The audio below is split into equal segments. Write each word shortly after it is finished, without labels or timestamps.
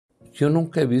yo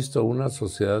nunca he visto una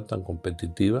sociedad tan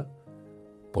competitiva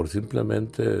por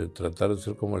simplemente tratar de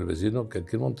ser como el vecino que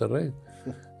aquí en Monterrey.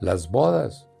 Las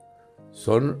bodas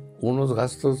son unos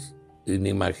gastos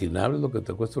inimaginables lo que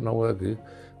te cuesta una boda aquí,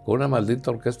 con una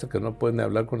maldita orquesta que no puede ni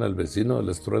hablar con el vecino del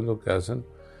estruendo que hacen.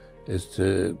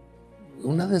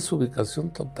 Una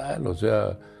desubicación total, o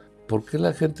sea, ¿por qué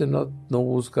la gente no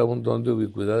busca un don de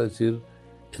ubicuidad, decir,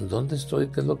 ¿en dónde estoy?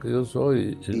 ¿Qué es lo que yo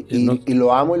soy? Y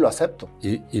lo amo y lo acepto.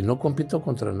 Y no compito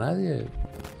contra nadie.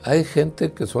 Hay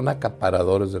gente que son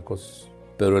acaparadores de cosas,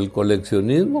 pero el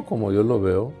coleccionismo, como yo lo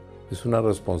veo, es una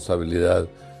responsabilidad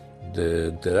de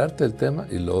enterarte del tema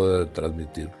y luego de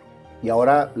transmitirlo. ¿Y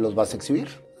ahora los vas a exhibir?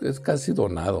 Es casi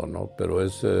donado, ¿no? Pero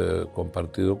es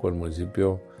compartido con el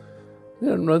municipio.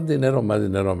 Mira, no es dinero más,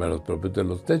 dinero menos, pero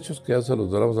los techos que ya se los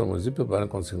donamos al municipio van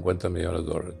con $50 millones.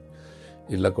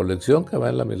 Y la colección que va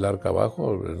en la Milarca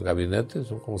abajo, el gabinete,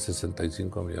 son como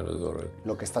 $65 millones.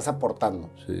 Lo que estás aportando.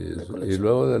 Sí, y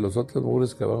luego de los otros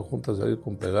mugres que van juntas ahí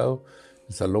con pegado,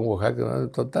 el Salón Oaxaca,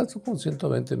 en total son como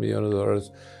 $120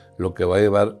 millones lo que va a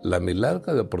llevar la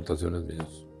Milarca de aportaciones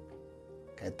mías.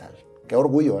 ¿Qué tal? Qué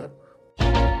orgullo, ¿eh?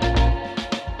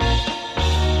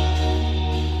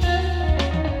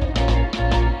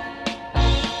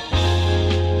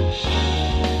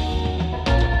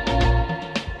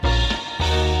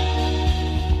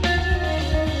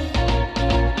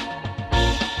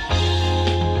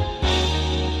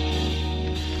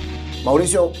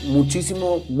 Mauricio,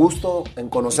 muchísimo gusto en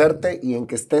conocerte y en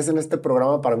que estés en este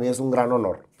programa. Para mí es un gran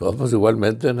honor. No, pues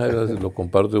igualmente, lo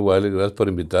comparto igual y gracias por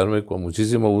invitarme. Con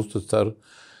muchísimo gusto estar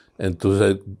en tus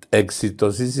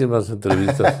exitosísimas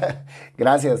entrevistas.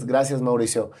 Gracias,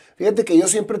 Mauricio. Fíjate que yo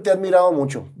siempre te he admirado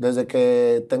mucho. Desde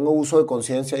que tengo uso de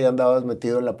conciencia ya andabas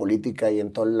metido en la política y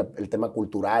en todo el tema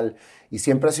cultural. Y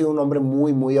siempre has sido un hombre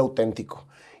muy, muy auténtico.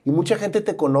 Y mucha gente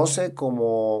te conoce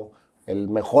como el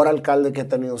mejor alcalde que ha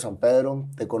tenido San Pedro,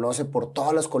 te conoce por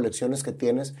todas las colecciones que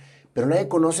tienes, pero nadie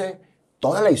conoce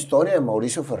toda la historia de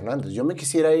Mauricio Fernández. Yo me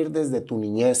quisiera ir desde tu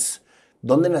niñez.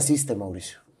 ¿Dónde naciste,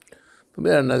 Mauricio?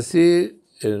 Mira, nací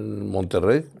en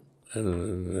Monterrey,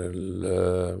 en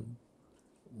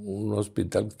un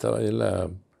hospital que estaba ahí en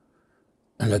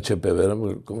la Chepevera,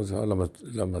 ¿cómo se llama la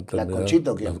maternidad? ¿La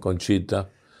Conchita o quién? La Conchita,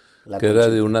 La que Conchita.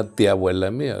 era de una tía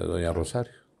abuela mía, doña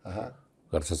Rosario, Ajá.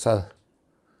 Garzazada.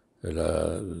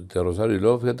 La tía Rosario. Y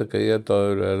luego fíjate que ella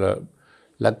todavía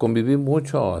la conviví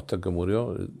mucho hasta que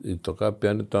murió y tocaba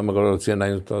piano. Todavía me acuerdo de los 100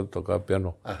 años tocaba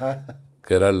piano. Ajá.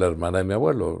 Que era la hermana de mi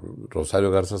abuelo,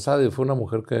 Rosario Garzazada, y fue una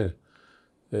mujer que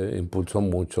impulsó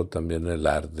mucho también el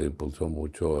arte, impulsó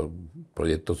mucho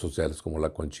proyectos sociales como La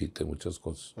Conchita y muchas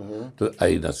cosas. Entonces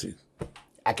ahí nací.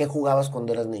 ¿A qué jugabas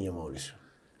cuando eras niño, Mauricio?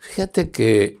 Fíjate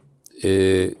que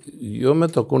yo me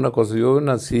tocó una cosa. Yo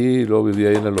nací y luego viví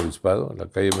ahí en el Obispado, en la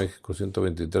calle México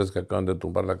 123, que acaban de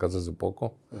tumbar la casa hace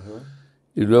poco.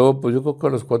 Y luego, pues yo creo que a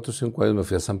los 4 o 5 años me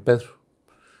fui a San Pedro.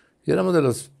 Y éramos de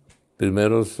los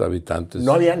primeros habitantes.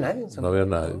 No había nadie en San No había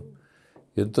nadie.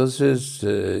 Y entonces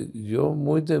yo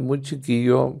muy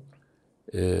chiquillo,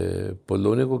 pues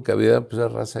lo único que había pues era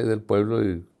raza ahí del pueblo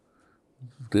y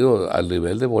digo, al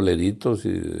nivel de boleritos.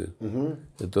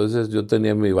 Entonces yo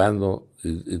tenía mi bando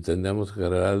y teníamos en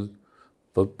general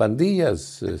pues,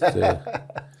 pandillas.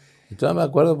 Y todavía me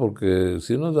acuerdo porque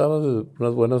sí nos dábamos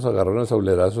unos buenos agarrones a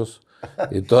ulerazos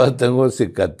y todavía tengo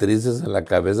cicatrices en la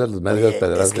cabeza, las medias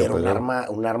pedradas es que era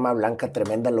un arma blanca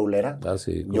tremenda la ulera. Ah,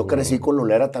 sí, yo crecí con la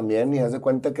ulera también y haz de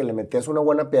cuenta que le metías una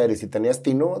buena piedra y si tenías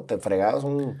tino te fregabas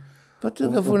un... Pues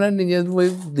que fue una niñez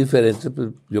muy diferente. Pues,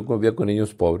 yo convivía con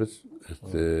niños pobres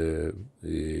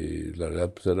y la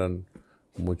verdad pues eran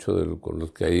muchos con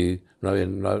los que ahí no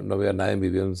había nadie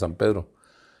viviendo en San Pedro.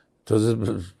 Entonces,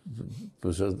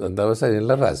 pues andabas ahí en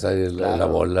la raza y en la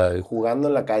bola. Jugando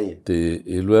en la calle.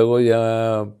 Y luego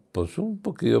ya, pues un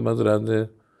poquillo más grande,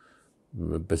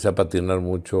 me empecé a patinar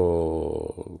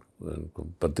mucho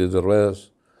con patines de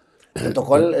ruedas. ¿Te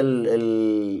tocó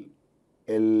el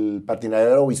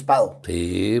patinadero Obispado?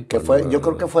 Sí. Que fue, yo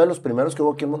creo que fue de los primeros que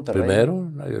hubo aquí en Monterrey.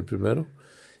 El primero.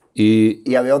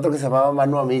 Y había otro que se llamaba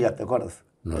Mano Amiga, ¿te acuerdas?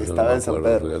 No, estaba en San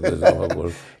Pedro. No me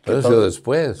acuerdo. Pero eso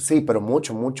después. Sí, pero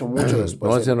mucho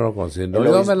después. No, ese no lo conocí. No,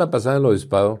 yo me la pasaba en el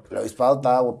Obispado. El Obispado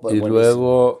estaba buenísimo. Y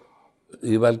luego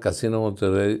iba al Casino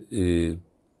Monterrey y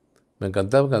me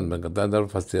encantaba andar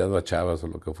fastidiando a chavas o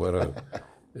lo que fuera.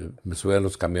 Me subía en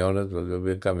los camiones, yo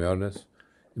vivía en camiones.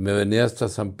 Y me venía hasta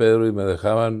San Pedro y me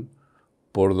dejaban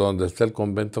por donde está el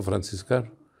convento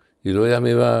franciscano. Y luego ya me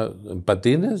iba en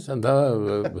patines, andaba,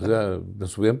 o sea, me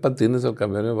subía en patines al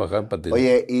camión y me bajaba en patines.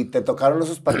 Oye, ¿y te tocaron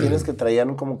esos patines que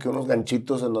traían como que unos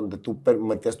ganchitos en donde tú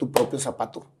metías tu propio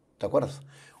zapato? ¿Te acuerdas?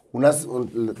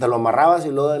 Te lo amarrabas y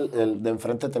luego el de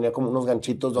enfrente tenía como unos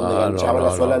ganchitos donde ganchaba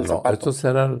la suela del zapato. Estos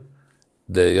eran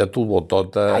de ya tu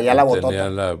botota. Ya la botota. Tenía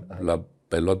la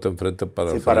pelota enfrente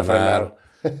para Sí, frenar. para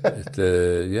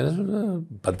Y en eso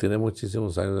patiné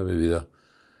muchísimos años de mi vida.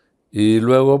 Y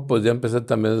luego, pues ya empecé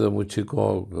también desde muy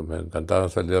chico, me encantaba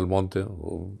salir al monte,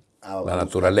 la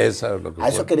naturaleza, lo que A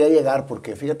eso quería llegar,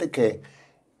 porque fíjate que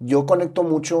yo conecto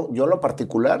mucho, yo en lo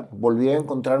particular, volví a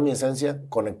encontrar mi esencia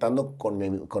conectando con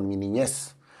mi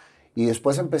niñez. Y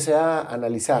después empecé a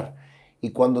analizar.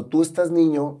 Y cuando tú estás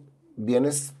niño,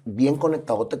 vienes bien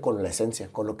conectadote con la esencia,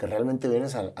 con lo que realmente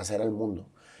vienes a hacer al mundo.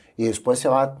 Y después se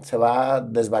va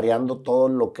desvariando todo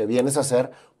lo que vienes a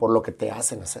hacer por lo que te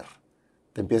hacen hacer.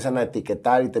 Te empiezan a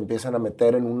etiquetar y te empiezan a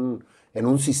meter en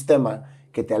un sistema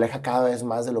que te aleja cada vez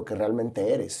más de lo que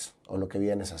realmente eres o lo que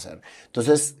vienes a hacer.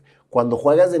 Entonces, cuando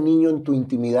juegas de niño en tu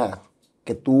intimidad,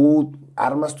 que tú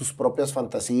armas tus propias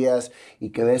fantasías y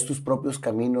que ves tus propios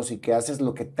caminos y que haces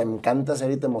lo que te encanta hacer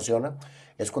y te emociona,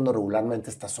 es cuando regularmente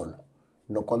estás solo,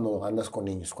 no cuando andas con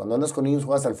niños. Cuando andas con niños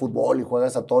juegas al fútbol y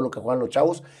juegas a todo lo que juegan los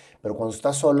chavos, pero cuando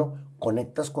estás solo,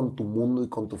 conectas con tu mundo y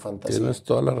con tu fantasía. Tienes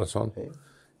toda la razón. ¿Sí?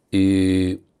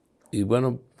 Y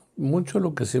bueno, mucho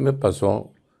lo que sí me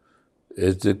pasó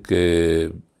es de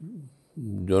que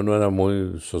yo no era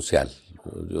muy social.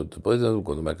 Yo te puedo decir,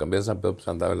 cuando me cambié de San Pedro, pues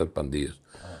andaba en las pandillas.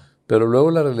 Pero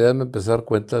luego la realidad me empecé a dar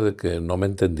cuenta de que no me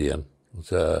entendían. O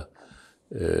sea,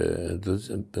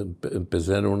 entonces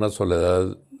empecé en una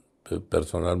soledad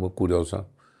personal muy curiosa.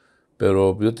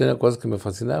 Pero yo tenía cosas que me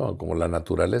fascinaban, como la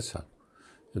naturaleza.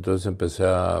 Entonces empecé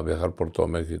a viajar por todo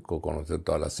México, conocer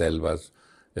todas las selvas.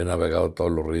 He navegado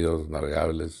todos los ríos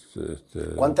navegables.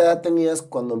 ¿Cuánta edad tenías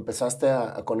cuando empezaste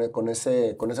con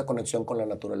esa conexión con la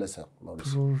naturaleza,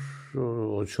 Mauricio?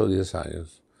 8 o 10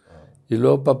 años. Y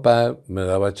luego papá me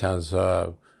daba chance,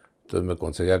 entonces me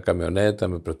conseguía camioneta,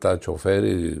 me prestaba chofer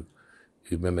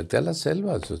y me metí a las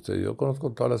selvas. Yo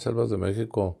conozco todas las selvas de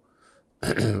México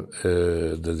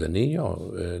desde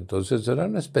niño. Entonces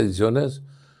eran expediciones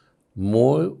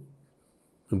muy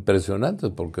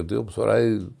impresionantes, porque digo, pues ahora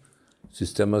hay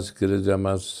sistemas, si quieres, ya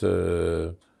más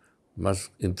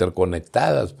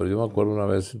interconectadas. Pero yo me acuerdo una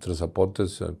vez entre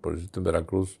Zapotes, por ejemplo, en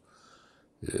Veracruz,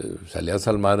 salías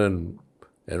al mar en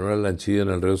una lanchilla en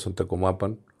el río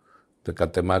Santecomapan, de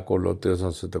Catemaco, luego te ibas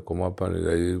a Santecomapan y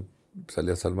de ahí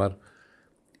salías al mar.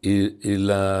 Me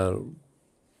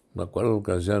acuerdo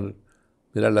que decían,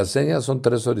 mira, las señas son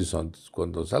 3 horizontes.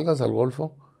 Cuando salgas al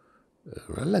Golfo,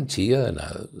 una lanchilla de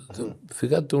nada.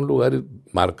 Fíjate un lugar y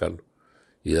márcalo.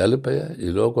 Y dale para allá. Y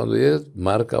luego cuando llegues,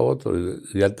 marca otro.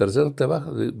 Y al tercero te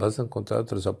bajas y vas a encontrar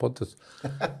 3 zapotes.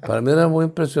 Para mí era muy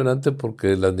impresionante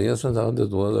porque las niñas andaban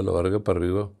desnudas de la barriga para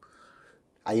arriba.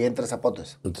 Ahí entre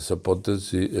Zapotes. Entre Zapotes,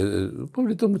 sí. Un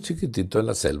pueblito muy chiquitito en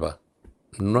la selva.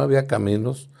 No había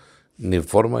caminos, ni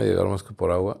forma de llegar más que por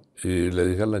agua. Y le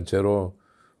dije al lanchero,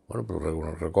 bueno,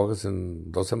 pues recoges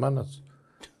en 2 semanas.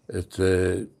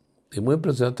 Y muy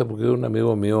impresionante porque era un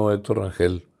amigo mío, Héctor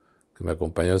Rangel, que me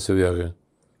acompañó a ese viaje.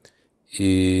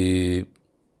 Y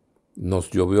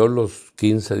nos llovió los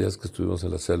 15 días que estuvimos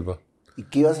en la selva. ¿Y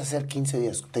qué ibas a hacer 15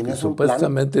 días? ¿Tenías un plan?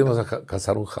 Supuestamente íbamos a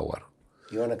cazar un jaguar.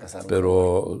 Iban a cazar un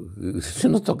jaguar. Sí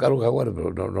nos tocaron jaguares,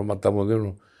 pero no matamos ni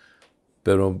uno.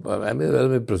 Pero a mí de verdad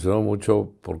me impresionó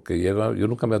mucho porque yo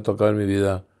nunca me ha tocado en mi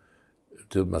vida,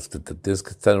 más que te tienes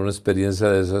que estar en una experiencia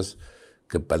de esas,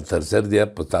 que para el tercer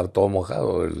día pues estar todo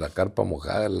mojado, la carpa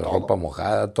mojada, la ropa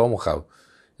mojada, todo mojado.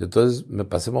 Y entonces me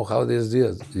pasé mojado 10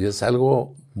 días y es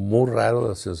algo muy raro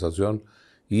la sensación.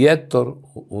 Y Héctor,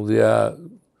 un día...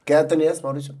 ¿Qué edad tenías,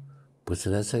 Mauricio? Pues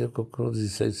en ese yo creo que unos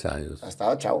 16 años.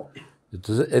 Estaba chavo.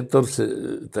 Entonces Héctor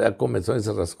ya comenzó y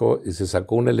se rascó y se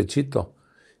sacó un helechito.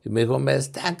 Y me dijo, me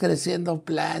están creciendo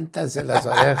plantas en las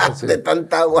orejas. De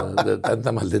tanta agua. De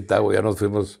tanta maldita agua. Ya nos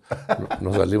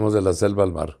salimos de la selva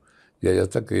al mar. Y ahí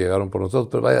hasta que llegaron por nosotros.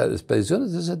 Pero vaya,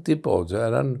 expediciones de ese tipo, o sea,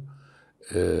 eran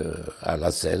a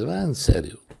la selva, en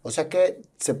serio. O sea que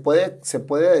se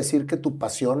puede decir que tu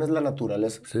pasión es la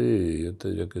naturaleza. Sí, yo te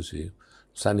diría que sí.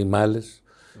 Los animales.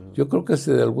 Yo creo que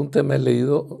si de algún tema he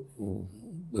leído,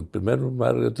 en primer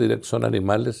lugar yo te diría que son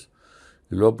animales.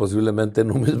 Y luego posiblemente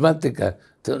numismática.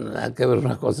 No tiene nada que ver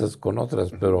unas cosas con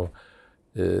otras, pero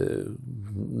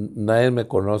nadie me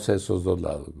conoce esos dos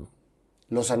lados, ¿no?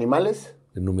 ¿Los animales?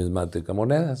 Numismática,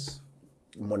 monedas.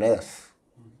 Monedas.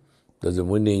 Desde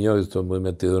muy niño estoy muy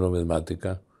metido en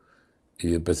numismática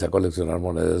y empecé a coleccionar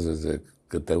monedas desde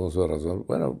que tengo uso de razón.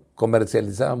 Bueno,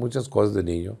 comercializaba muchas cosas de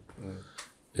niño.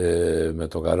 Me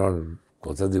tocaron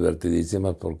cosas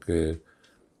divertidísimas porque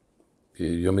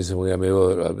yo me hice muy amigo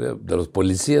de los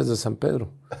policías de San Pedro.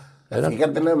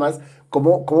 Fíjate nada más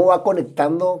cómo va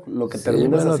conectando lo que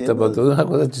terminas haciendo. Te digo una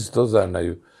cosa chistosa,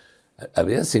 Nayo.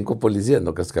 Había 5 policías,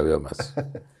 no crees que había más.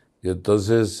 Y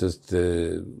entonces,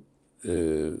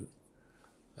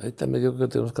 ahí también yo creo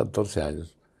que tenemos 14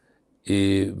 años.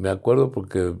 Y me acuerdo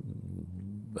porque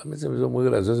a mí se me hizo muy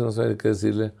gracioso, no sabía qué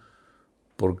decirle,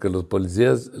 porque los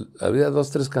policías, había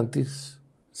 2, 3 cantinas,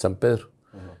 San Pedro,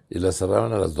 y las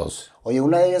cerraban a las 12. Oye,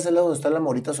 una de ellas es la donde están las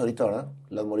moritas ahorita, ¿verdad?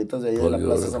 Las moritas de ahí de la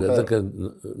Plaza San Pedro. Que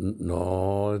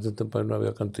no, en ese tiempo no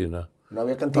había cantina. No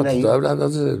había cantina te ahí. estoy hablando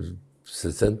hace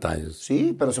 60 años.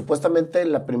 Sí, pero supuestamente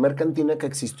la primera cantina que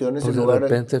existió en ese lugar. De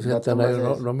repente, fíjate,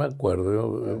 no me acuerdo.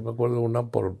 Yo me acuerdo una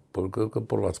creo que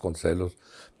por Vasconcelos.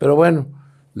 Pero bueno,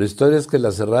 la historia es que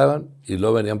la cerraban y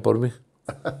luego venían por mí.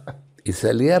 Y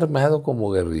salía armado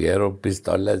como guerrillero,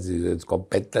 pistolas y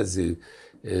escopetas y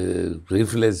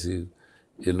rifles y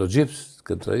los jeeps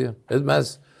que traían. Es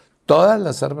más, todas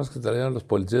las armas que traían los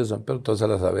policías de San Pedro, todas se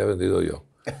las había vendido yo.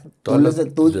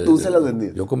 Tú se las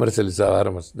vendías. Yo comercializaba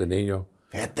armas de niño.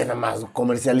 Fíjate nada más,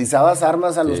 comercializabas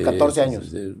armas a los 14 años.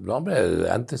 Sí. No, hombre,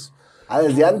 antes.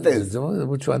 Desde antes. Desde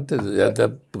mucho antes. Ya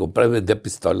te compré y vendía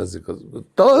pistolas y cosas.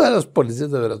 Todas las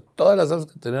policías, de verdad, todas las armas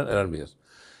que tenían eran mías.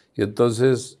 Y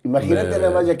entonces... Imagínate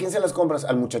nada más, ¿y a quién se las compras?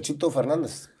 Al muchachito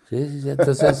Fernández. Sí.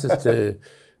 Entonces,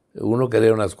 uno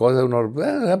quería unas cosas,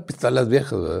 eran pistolas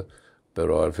viejas, ¿verdad?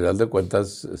 Pero al final de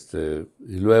cuentas,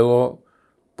 y luego,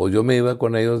 pues yo me iba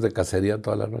con ellos de cacería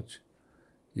toda la noche.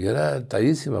 Y era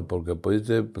tallísima, porque pues,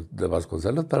 de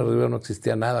Vasconcelos para arriba no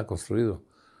existía nada construido.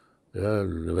 Era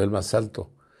el nivel más alto.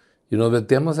 Y nos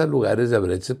metíamos a lugares de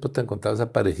breches, pues te encontrabas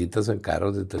a parejitas en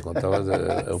carros y te encontrabas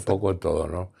un poco de todo,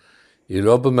 ¿no? Y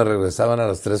luego pues me regresaban a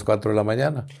las 3, 4 de la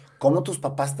mañana. ¿Cómo tus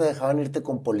papás te dejaban irte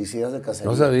con policías de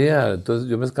cacería? No sabía, entonces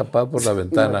yo me escapaba por la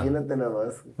ventana. Imagínate nada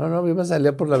más. No, yo me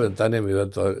salía por la ventana y me iba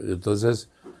todo. Entonces,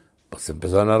 pues se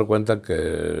empezaron a dar cuenta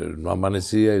que no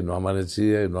amanecía y no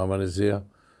amanecía y no amanecía.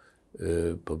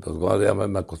 Pues cuando ya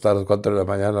me acostaba a las 4 de la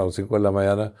mañana o 5 de la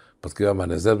mañana, pues que iba a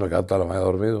amanecer, me quedaba toda la mañana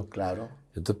dormido. Claro.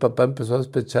 Entonces papá empezó a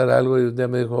sospechar algo y un día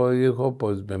me dijo, oye hijo,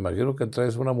 pues me imagino que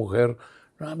traes una mujer.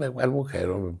 No, ¿cuál mujer?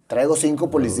 Traigo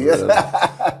 5 policías.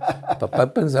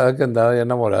 Papá pensaba que andaba ya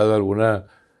enamorado de alguna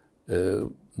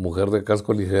mujer de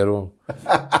casco ligero.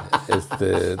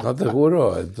 No te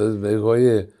juro. Entonces me dijo,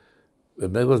 oye,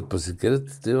 pues si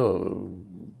quieres, tío,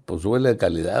 pues súbele de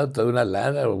calidad, te doy una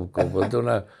lana, o ponte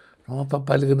una... No,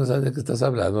 papá, le dije, no sabes de qué estás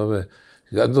hablando,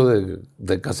 yo ando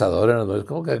de cazador, ¿no?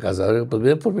 ¿Cómo que de cazador? Pues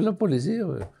viene por mí la policía,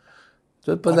 güey.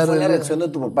 Entonces, pues, ¿Cuál fue la reacción de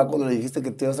tu papá cuando le dijiste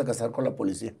que te ibas a casar con la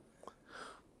policía?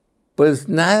 Pues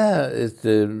nada,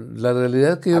 la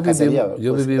realidad es que yo pues.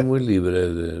 viví muy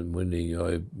libre de muy niño.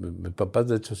 Mis papás,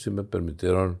 de hecho, sí me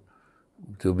permitieron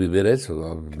vivir eso,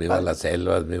 ¿no? Me iba a las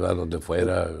selvas, me iba a donde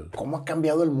fuera. ¿Cómo ha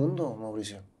cambiado el mundo,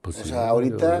 Mauricio? Pues o sí, sea,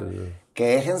 ahorita que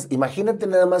dejen, imagínate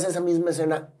nada más esa misma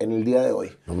escena en el día de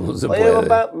hoy. No se Oye, puede.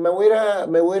 papá, me voy a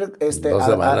ir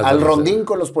al rondín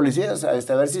con los policías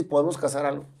a ver si podemos cazar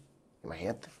algo.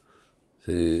 Imagínate.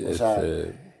 Sí, o sea,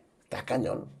 está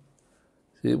cañón.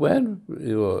 Sí, bueno,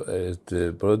 digo,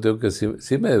 pero digo que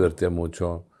sí me divertía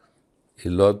mucho. Y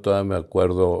luego todavía me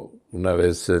acuerdo una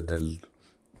vez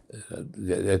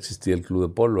ya existía el club de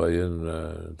polo ahí en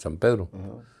San Pedro.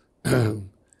 Uh-huh.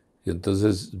 Y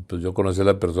entonces, pues yo conocí a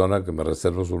la persona que me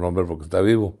reservo su nombre porque está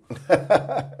vivo.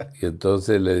 Y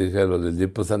entonces le dije a los del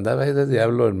jeep, pues andaba ahí de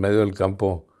diablo en medio del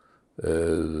campo,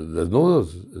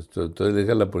 desnudos. Entonces le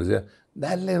dije a la policía,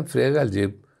 dale en friega al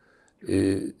jeep.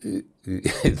 Y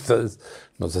entonces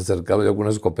nos acercaba yo con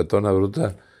una escopetona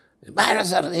bruta,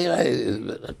 manos arriba. Y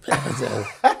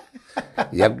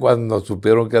ya cuando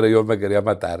supieron que era yo me quería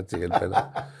matar,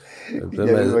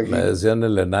 Entonces me decían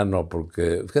el enano,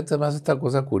 porque fíjate más esta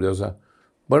cosa curiosa.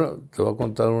 Bueno, te voy a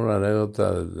contar una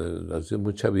anécdota así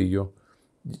muy chavillo.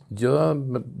 Yo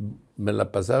me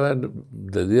la pasaba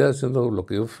de día haciendo lo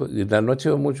que yo... Y la noche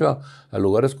iba mucho a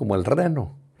lugares como el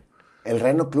Reno. El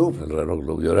Reno Club. El Reno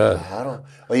Club. Yo era... Claro.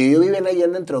 Oye, yo vivía en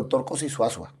Allende entre Doctor Cosa y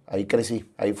Suazua. Ahí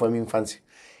crecí. Ahí fue mi infancia.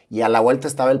 Y a la vuelta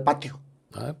estaba el patio.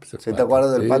 Pues ¿Sí te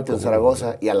acuerdas del patio en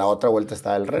Zaragoza? Y a la otra vuelta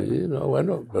estaba el Reno. Sí, no,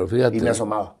 bueno, pero fíjate. Y me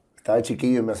asomaba. Estaba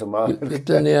chiquillo y me asomaba. Yo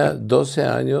tenía 12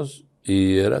 años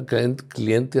y era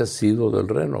cliente asiduo del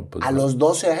Reno. Pues, a los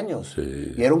 12 años.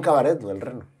 Sí. Y era un cabaret del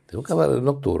Reno. Era un cabaret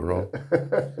nocturno.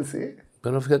 Sí.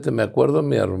 Pero fíjate, me acuerdo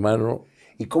mi hermano.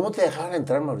 ¿Y cómo te dejaron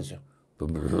entrar, Mauricio?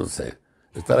 Pues no sé.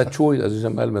 Estaba Chuy, así se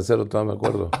llamaba el mesero, todavía me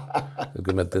acuerdo. El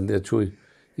que me atendía, Chuy.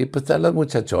 Y pues estaban las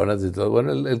muchachonas y todo.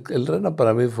 Bueno, el Reno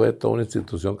para mí fue toda una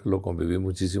institución que lo conviví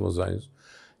muchísimos años.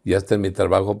 Y hasta en mi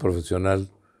trabajo profesional,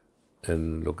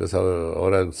 en lo que es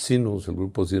ahora el Sinus, el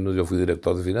grupo Sinus, yo fui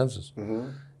director de finanzas. Uh-huh.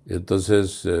 Y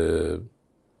entonces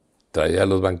traía a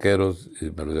los banqueros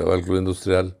y me los llevaba al club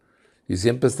industrial. Y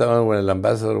siempre estaban en el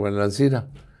Ambassador o en la Encina.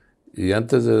 Y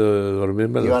antes de dormir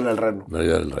me Iban al Reno. Me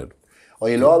iban al Reno.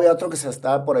 Oye, luego había otro que se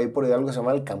estaba por ahí por Hidalgo que se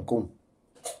llama el Cancún.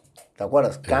 ¿Te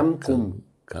acuerdas? Cancún.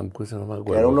 Cancún, ese no me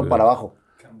acuerdo. Que era uno para abajo.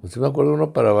 Pues sí me acuerdo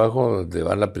uno para abajo donde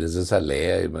llevaban la princesa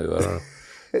Lea y me llevaron...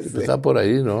 Sí. Está por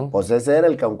ahí, ¿no? Pues ese era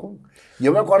el Cancún.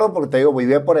 Yo me acuerdo porque te digo,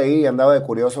 vivía por ahí y andaba de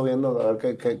curioso viendo a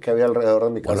ver qué había alrededor de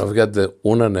mi casa. Bueno, fíjate,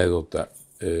 una anécdota.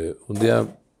 Un día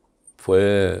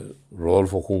fue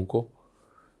Rodolfo Junco,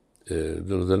 de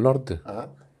los del norte, Ajá.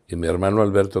 y mi hermano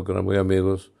Alberto, que eran muy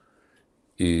amigos,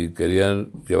 y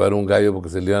querían llevar un gallo porque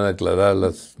se le iban a declarar a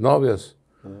las novias,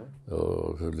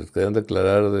 o se les querían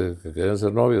declarar que querían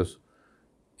ser novios.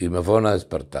 Y me fueron a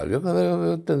despertar. Yo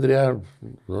tendría,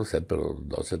 no sé, pero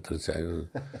 12, 13 años.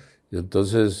 Y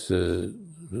entonces,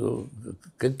 digo,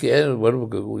 ¿qué quieren? Bueno,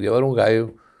 porque llevar un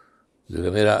gallo.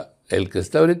 Dije, mira, el que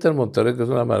está ahorita en Monterrey, que es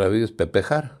una maravilla, es Pepe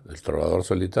Jara, el trovador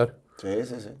solitario. Sí,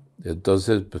 sí, sí. Y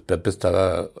entonces, pues Pepe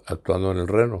estaba actuando en el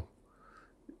Reno.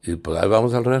 Y pues ahí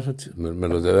vamos al Reno, me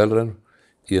los llevé al Reno.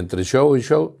 Y entre show y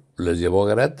show, les llevó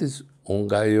gratis un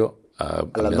gallo a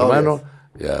mi las hermano novias.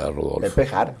 y a Rodolfo. Pepe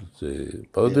Jara. Sí.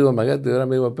 Por eso digo, imagínate, yo era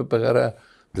amigo de Pepe Jara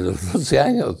desde los 12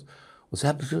 años. O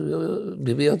sea, pues yo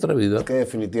vivía otra vida. Es que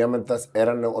definitivamente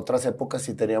eran otras épocas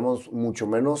y teníamos mucho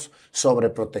menos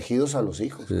sobreprotegidos a los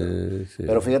hijos. Sí, sí.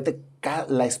 Pero fíjate,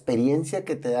 la experiencia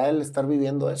que te da el estar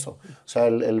viviendo eso. O sea,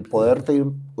 el poderte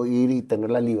ir y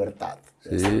tener la libertad.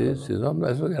 Sí, sí, no,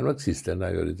 eso ya no existe,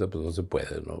 Nayo, ahorita pues no se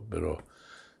puede, ¿no?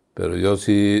 Pero yo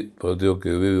sí, pues digo que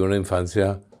yo viví una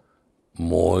infancia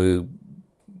muy,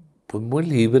 pues muy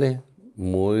libre,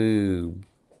 muy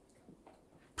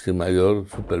sin mayor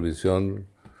supervisión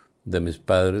de mis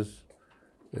padres.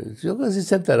 Yo casi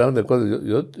se enteraron de cosas.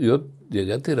 Yo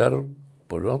llegué a tirar,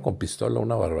 por ejemplo, con pistola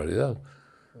una barbaridad.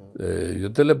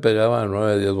 Yo te le pegaba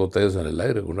 9 a 10 botellas en el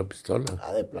aire con una pistola.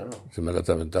 Ah, de plano. Se me las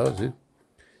aventaba, sí.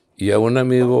 Y a un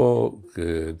amigo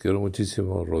que quiero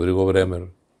muchísimo, Rodrigo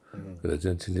Bremer, que le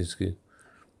decían Chilinsky,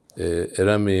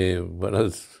 era mi, bueno,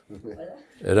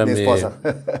 era Mi esposa.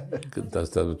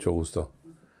 hasta mucho gusto.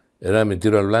 Era mi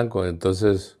tiro al blanco,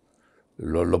 entonces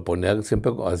lo ponía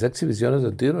siempre, hacía exhibiciones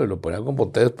de tiro y lo ponía con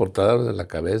botellas portadas en la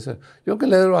cabeza. Yo que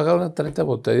le he bajado unas 30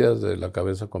 botellas de la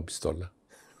cabeza con pistola.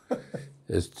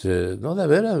 No, de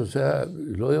veras, o sea,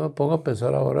 y luego yo me pongo a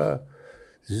pensar ahora,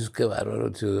 dices, qué bárbaro,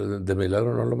 de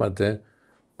milagro no lo maté.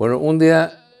 Bueno, un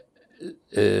día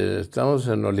estábamos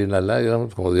en Olinalá y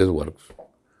éramos como 10 huercos.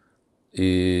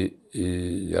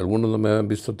 Y algunos no me habían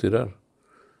visto tirar.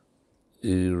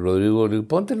 Y Rodrigo le dijo,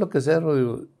 ponte lo que sea,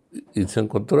 Rodrigo. Y se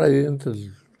encontró ahí entre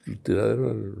el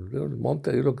tiradero, el monte,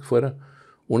 ahí lo que fuera,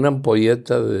 una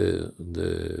ampolleta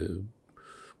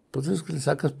pues es que le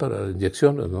sacas para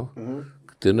inyecciones, ¿no?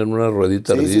 Que tienen una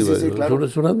ruedita arriba. Sí, claro.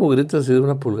 Son unas mugritas así de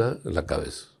una pulgada en la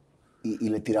cabeza. ¿Y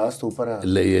le tirabas tú para...?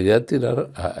 Le llegué a tirar,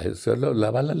 o sea,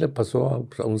 la bala le pasó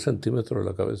a 1 centímetro de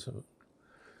la cabeza.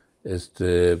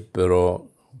 Pero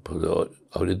pues,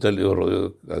 ahorita le digo,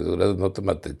 Rodrigo, gracias, no te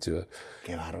maté, chiva.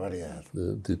 Qué barbaridad.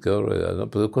 Qué barbaridad, ¿no?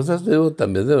 Pero cosas, digo,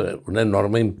 también de una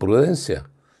enorme imprudencia.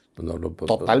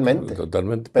 Totalmente.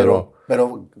 Totalmente. Pero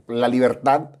la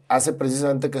libertad hace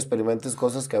precisamente que experimentes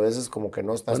cosas que a veces como que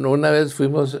no estás... Bueno, una vez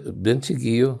fuimos bien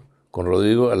chiquillo con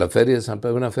Rodrigo a la feria de San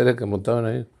Pedro, una feria que montaban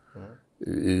ahí.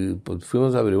 Y pues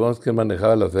fuimos, averiguamos quién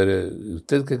manejaba la feria. ¿Y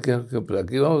usted qué? Pues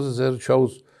aquí vamos a hacer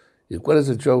shows. ¿Y cuál es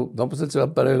el show? No, pues él se va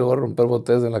a parar y le va a romper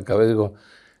botellas en la cabeza. Y digo,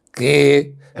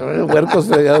 ¿qué? Huercos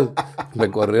fregados. Me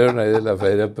corrieron ahí de la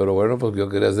feria, pero bueno, pues yo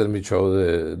quería hacer mi show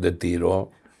de tiro.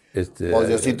 Pues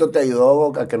Diosito te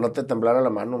ayudó a que no te temblara la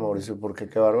mano, Mauricio, porque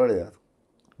qué barbaridad.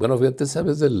 Bueno, fíjate,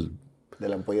 ¿sabes de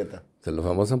la ampolleta? De la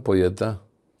famosa ampolleta,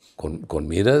 con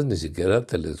miras ni siquiera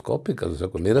telescópicas, o sea,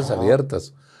 con miras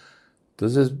abiertas.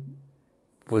 Entonces,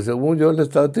 pues según yo le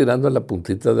estaba tirando a la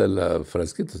puntita de la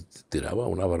frasquita, tiraba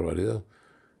una barbaridad.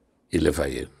 Y le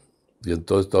fallé. Y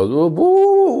entonces todos,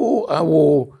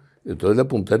 entonces le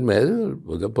apunté en medio.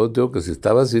 O sea, pues digo que si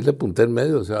estaba así, le apunté en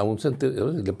medio, o sea, a 1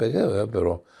 centímetro, y le pegué, ¿verdad?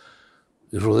 Pero,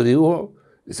 y Rodrigo,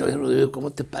 dice, oye, Rodrigo,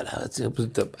 ¿cómo te parabas? Pues,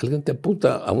 alguien te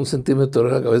apunta a 1 centímetro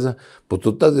de la cabeza, pues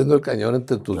tú estás viendo el cañón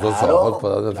entre tus dos ojos,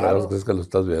 ¿para dónde fregados crees que lo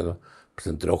estás viendo? Pues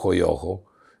entre ojo y ojo.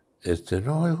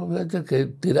 No, hijo, fíjate que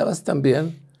tirabas tan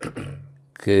bien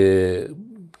que,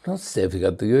 no sé,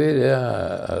 fíjate, yo llegué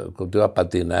a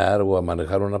patinar o a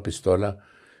manejar una pistola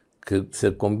que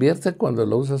se convierte cuando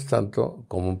lo usas tanto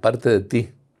como parte de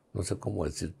ti, no sé cómo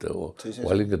decirte, o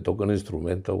alguien que toca un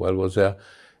instrumento o algo, o sea,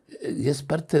 y es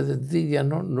parte de ti, ya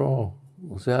no,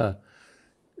 o sea,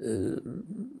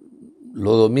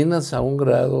 lo dominas a un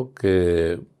grado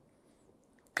que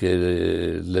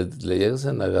que le llegas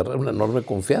a agarrar una enorme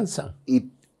confianza.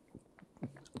 Y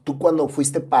tú cuando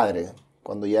fuiste padre,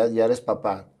 cuando ya eres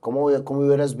papá, ¿cómo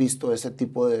hubieras visto ese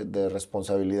tipo de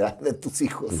responsabilidad de tus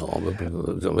hijos? No,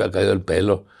 se me ha caído el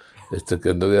pelo, que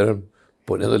anduvieran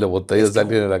poniéndole botellas de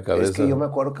alguien en la cabeza. Es que yo me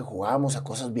acuerdo que jugábamos a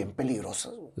cosas bien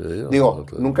peligrosas. Sí, Digo,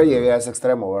 nunca llegué a ese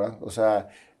extremo, ¿verdad? O sea,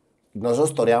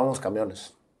 nosotros toreábamos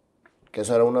camiones, que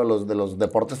eso era uno de los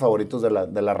deportes favoritos de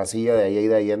la racilla de allá y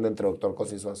de Allende entre Doctor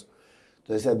Cosa y Suazo.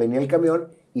 Entonces venía el camión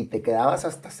y te quedabas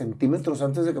hasta centímetros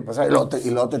antes de que pasara y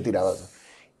luego te tirabas.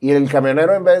 Y el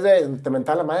camionero en vez de te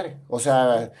mentaba la madre, o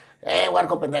sea,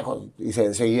 huarco pendejo, y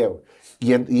se seguía, güey.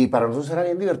 Y para nosotros era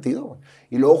bien divertido, güey.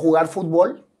 Y luego jugar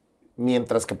fútbol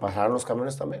mientras que pasaban los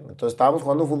camiones también. Entonces estábamos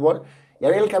jugando fútbol, ya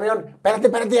viene el camión,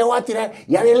 espérate, ya voy a tirar,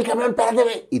 ya viene el camión, espérate,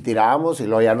 güey. Y tirábamos y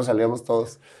luego ya nos salíamos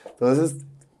todos. Entonces,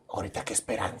 ahorita qué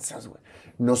esperanzas, güey.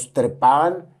 Nos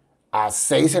trepaban a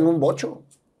 6 en un bocho.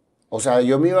 O sea,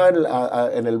 yo me iba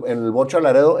en el bocho a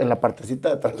Laredo, en la partecita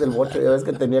de atrás del bocho, ya ves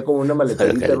que tenía como una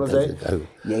maleterita, no sé,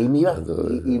 y ahí me iba.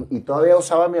 Y todavía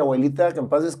usaba a mi abuelita, que en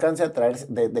paz descanse, a traer,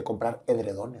 de comprar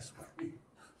edredones, güey.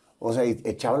 O sea, y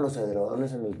echaban los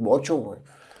edredones en el bocho, güey.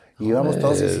 Y íbamos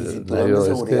todos sin cinturón de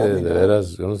seguridad. Es que, de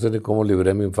veras, yo no sé ni cómo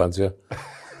libré mi infancia.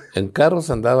 En carros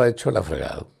andaba hecho la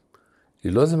fregada. Y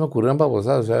luego se me ocurrían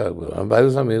babosadas, o sea,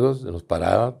 varios amigos, nos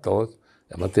paraban todos,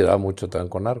 además tiraba mucho también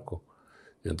con arco.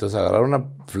 Y entonces agarraron una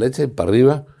flecha y para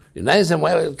arriba, y nadie se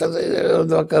mueve,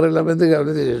 ¿dónde va a caer la mente?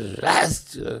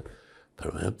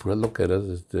 Pero mira, puras loqueras.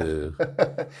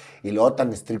 Y luego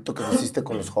tan estricto que hiciste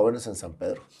con los jóvenes en San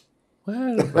Pedro.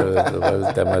 Bueno, pero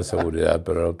el tema de seguridad,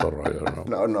 pero era otro rollo,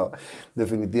 ¿no? No,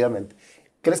 definitivamente.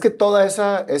 ¿Crees que toda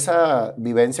esa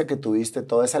vivencia que tuviste,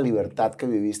 toda esa libertad que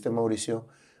viviste, Mauricio,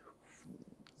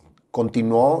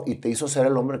 continuó y te hizo ser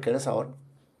el hombre que eres ahora?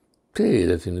 Sí,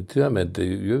 definitivamente.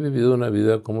 Yo he vivido una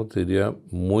vida, como te diría,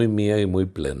 muy mía y muy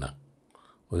plena.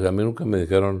 O sea, a mí nunca me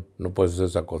dijeron, no puedes hacer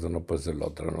esa cosa, no puedes hacer la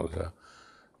otra, ¿no? O sea,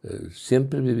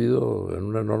 siempre he vivido en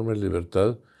una enorme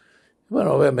libertad.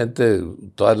 Bueno, obviamente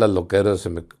todas las loqueras se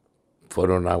me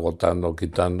fueron agotando,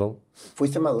 quitando.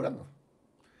 Fuiste madurando.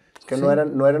 Que Sí.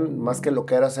 no eran más que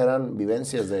loqueras, eran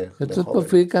vivencias de Entonces, joven. pues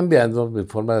fui cambiando mi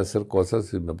forma de hacer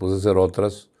cosas y me puse a hacer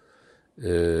otras,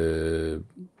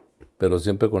 pero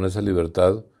siempre con esa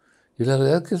libertad. Y la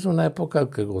verdad es que es una época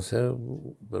que gocé,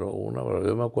 pero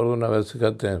yo me acuerdo una vez,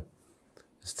 fíjate,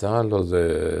 estaban los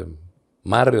de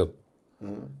Marriott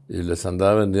y les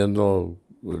andaba vendiendo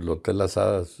el Hotel Las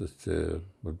Hadas,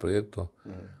 el proyecto.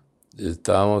 Y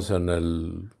estábamos en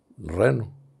el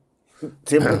Reno.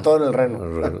 Siempre todo en el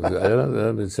Reno.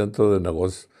 Era mi centro de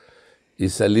negocios. Y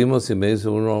salimos y me dice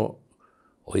uno,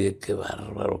 oye, qué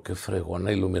bárbaro, qué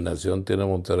fregona iluminación tiene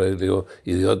Monterrey. Digo,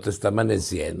 idiota, está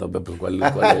amaneciendo. Pues, ¿cuál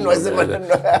No es semana, no.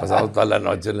 Pasamos toda la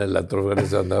noche en el antro, no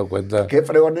se han dado cuenta. Qué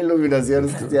fregona iluminación.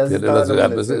 Ya se Tiene la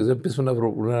ciudad, pues, empieza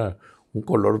un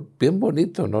color bien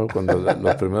bonito, ¿no? Cuando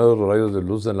los primeros rayos de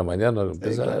luz en la mañana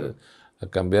empieza claro. a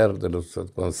cambiar,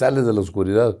 cuando sales de la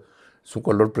oscuridad, es un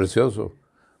color precioso.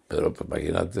 Pero pues,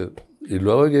 imagínate. Y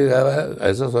luego llegaba a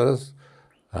esas horas,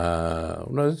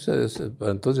 una vez,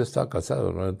 entonces ya estaba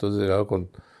casado, ¿no? Entonces llegaba con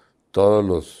todos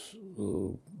los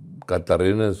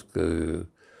catarrines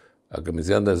a que me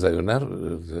hicieran desayunar.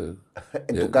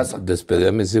 En tu casa. Despedí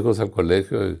a mis hijos al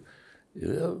colegio y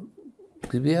yo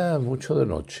vivía mucho de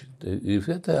noche. Y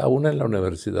fíjate, aún en la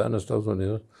universidad en Estados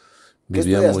Unidos,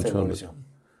 vivía mucho. Mauricio?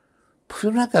 Pues fue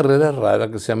una carrera rara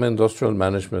que se llama Industrial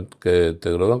Management, que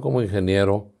te gradúan como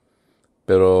ingeniero.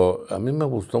 Pero a mí me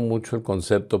gustó mucho el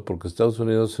concepto porque Estados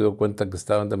Unidos se dio cuenta que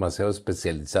estaban demasiado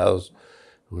especializados,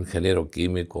 un ingeniero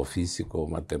químico, físico,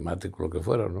 matemático, lo que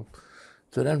fuera, ¿no?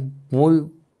 Entonces eran muy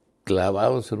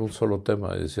clavados en un solo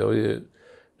tema. Y decía, oye,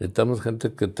 necesitamos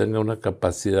gente que tenga una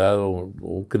capacidad o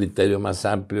un criterio más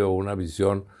amplio, una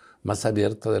visión más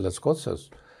abierta de las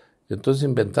cosas. Y entonces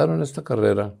inventaron esta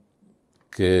carrera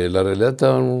que la realidad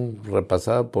estaba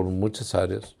repasada por muchas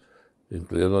áreas,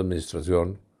 incluyendo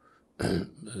administración,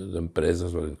 de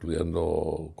empresas, o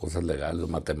incluyendo cosas legales,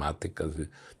 matemáticas,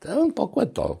 te daba un poco de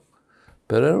todo.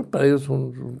 Pero era para ellos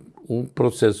un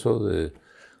proceso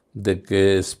de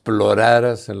que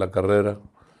exploraras en la carrera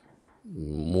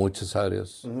muchas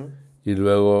áreas. Y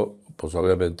luego, pues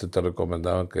obviamente te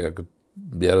recomendaban que ya que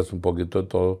vieras un poquito de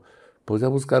todo, pues ya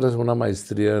buscaras una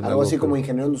maestría en algo así como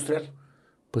ingeniero industrial.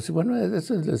 Pues sí, bueno,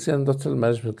 eso decían Industrial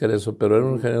Management, que era eso, pero era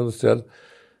un ingeniero industrial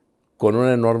con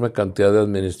una enorme cantidad de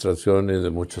administración y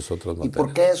de muchas otras materias. ¿Y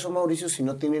por qué eso, Mauricio, si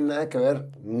no tiene nada que ver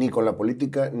ni con la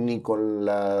política, ni con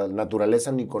la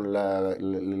naturaleza, ni con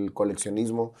el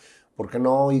coleccionismo? ¿Por qué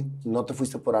no te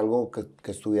fuiste por algo que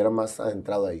estuviera más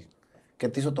adentrado ahí? ¿Qué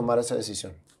te hizo tomar esa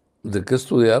decisión? ¿De qué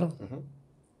estudiar?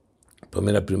 Pues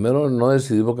mira, primero no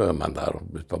decidí porque me mandaron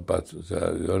mis papás. O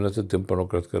sea, yo en ese tiempo no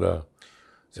creo que era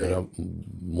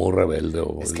muy rebelde.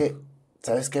 Es que,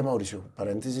 ¿sabes qué, Mauricio?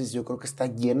 Paréntesis, yo creo que está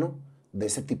lleno de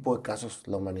ese tipo de casos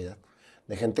la humanidad.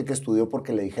 De gente que estudió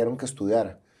porque le dijeron que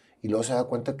estudiara. Y luego se da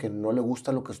cuenta que no le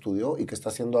gusta lo que estudió y que está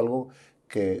haciendo algo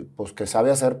que, pues, que sabe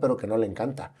hacer pero que no le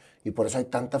encanta. Y por eso hay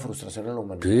tanta frustración en la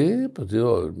humanidad. Sí, pues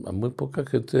digo, a muy poca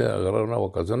gente agarra una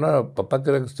vocación. Ahora, papá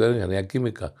quería que estudiara ingeniería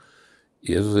química.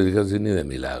 Y eso se dice así ni de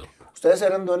milagro. Ustedes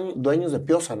eran dueños de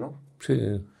Piosa, ¿no?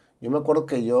 Sí. Yo me acuerdo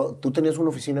que tú tenías una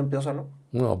oficina en Piosa, ¿no?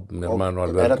 No, mi hermano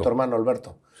Alberto. Era tu hermano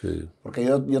Alberto. Sí. Porque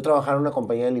yo trabajaba en una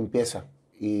compañía de limpieza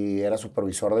y era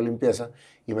supervisor de limpieza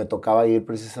y me tocaba ir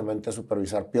precisamente a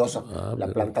supervisar Piosa, la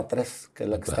planta 3, que es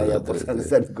la que está allá por San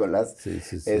Nicolás. Sí,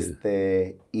 sí,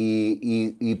 sí.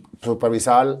 Y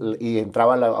supervisaba y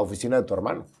entraba a la oficina de tu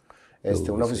hermano.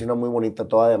 Una oficina muy bonita,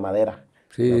 toda de madera.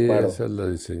 Sí, esa la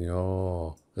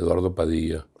diseñó Eduardo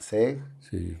Padilla. Sí.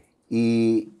 Sí.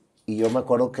 Y yo me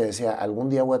acuerdo que decía, algún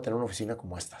día voy a tener una oficina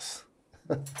como estas.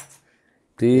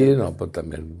 Sí, no, pues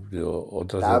también,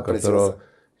 otras épocas, pero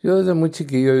yo desde muy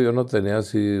chiquillo yo no tenía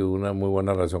así una muy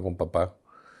buena relación con papá.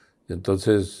 Y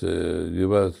entonces yo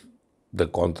iba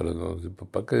de contra, ¿no? Si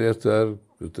papá quería estudiar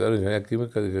ingeniería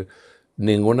química, dije,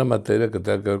 ninguna materia que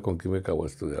tenga que ver con química voy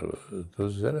a estudiar.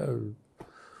 Entonces era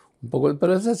un poco,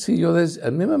 pero es así,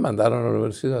 a mí me mandaron a la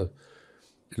universidad.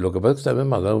 Y lo que pasa es que también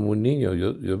me mandaron muy niño.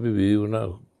 Yo viví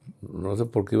no sé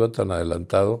por qué iba tan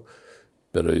adelantado,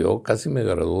 pero yo casi me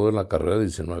gradué en la carrera de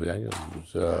 19 años, o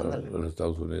sea, en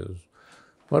Estados Unidos.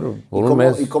 Bueno, por un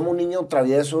mes. ¿Y cómo un niño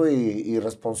travieso y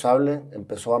responsable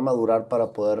empezó a madurar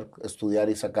para poder estudiar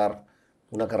y sacar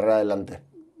una carrera adelante?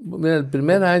 Mira, el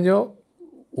primer año,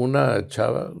 una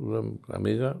chava, una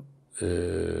amiga,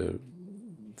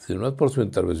 si no es por su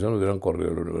intervención, me hubieran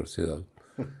corrido a la universidad.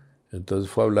 Entonces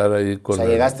fue a hablar ahí con... O sea,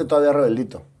 llegaste todavía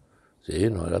rebeldito. Sí,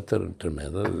 no, era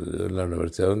tremendo. En la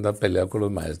universidad andaba peleado con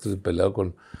los maestros y peleado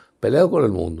con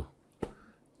el mundo.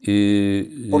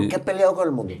 ¿Por qué peleado con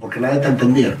el mundo? Porque nadie te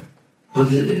entendía.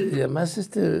 Y además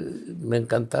me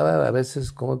encantaba a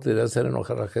veces, ¿cómo te diría? Hacer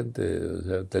enojar a la gente. O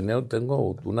sea,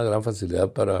 tengo una gran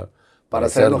facilidad para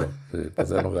hacerlo. Sí, para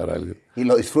hacer enojar a alguien. ¿Y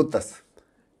lo disfrutas?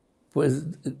 Pues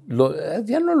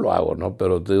ya no lo hago, ¿no?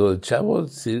 Pero te digo, de chavo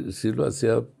sí lo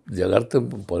hacía,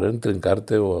 poder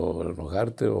intrincarte o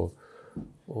enojarte o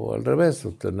al revés,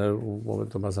 o tener un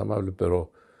momento más amable,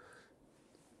 pero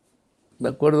me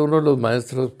acuerdo uno de los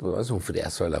maestros, pues hace un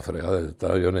friazo de la fregada,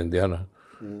 estaba yo en Indiana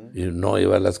y no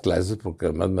iba a las clases porque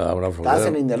además me daba una flojera.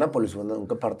 ¿Estabas en Indianápolis? ¿En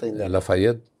qué parte de Indiana? En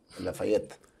Lafayette. En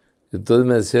Lafayette. Entonces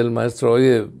me decía el maestro,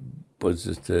 oye, pues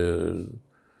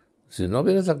si no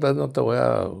vienes a clase no te voy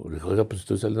a... Le dije, oiga, pues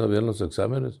estoy saliendo bien los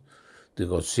exámenes.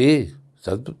 Digo, sí,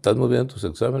 estás muy bien en tus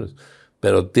exámenes,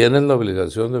 pero tienes la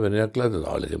obligación de venir a clase.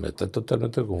 No, le dije, me está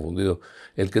totalmente confundido.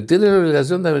 El que tiene la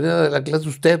obligación de venir a la clase es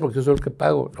usted, porque yo soy el que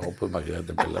pago. No, pues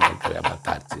imagínate, pues me quería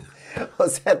matar. Sí. O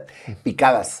sea,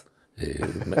 picadas.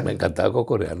 Me encantaba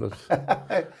cocorearlos.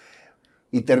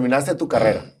 ¿Y terminaste tu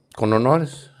carrera? Con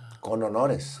honores. Con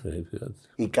honores. Sí, fíjate.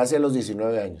 Y casi a los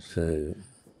 19 años. Sí.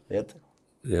 Fíjate.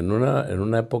 Y en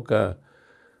una época,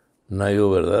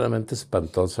 Nayo, verdaderamente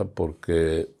espantosa,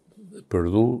 porque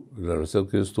Purdue, la universidad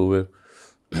que yo estuve,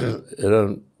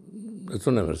 es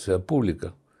una universidad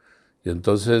pública. Y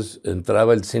entonces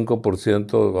entraba el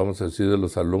 5%, vamos a decir, de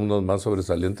los alumnos más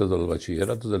sobresalientes de los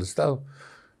bachilleratos del Estado.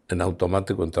 En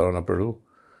automático entraron a Purdue.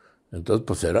 Entonces,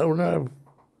 pues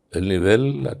el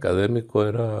nivel académico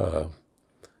era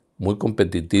muy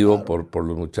competitivo, claro, por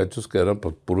los muchachos que eran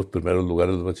por puros primeros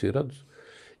lugares de los bachilleratos.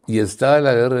 Y estaba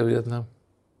la guerra de Vietnam.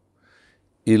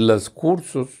 Y los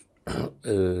cursos,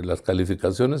 las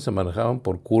calificaciones se manejaban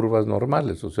por curvas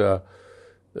normales. O sea,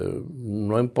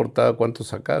 no importaba cuánto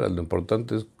sacaras, lo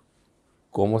importante es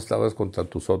cómo estabas contra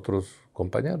tus otros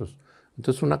compañeros.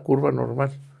 Entonces, una curva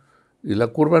normal. Y la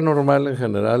curva normal, en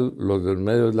general, los del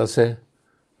medio es la C.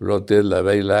 Luego tienes la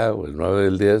B y la A, o el 9 y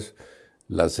el 10.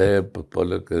 La C, pues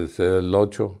ponle que sea el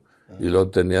 8. Y luego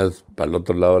tenías para el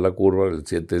otro lado de la curva el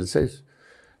 7 y el 6.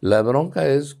 La bronca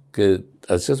es que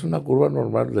hacías una curva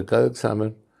normal de cada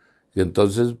examen y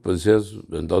entonces pues decías,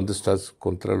 ¿en dónde estás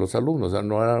contra los alumnos? O sea,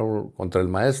 no era contra el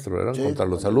maestro, eran contra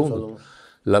los alumnos.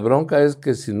 La bronca es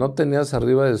que si no tenías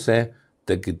arriba de C,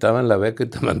 te quitaban la beca y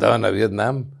te mandaban a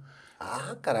Vietnam.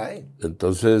 Ah, caray.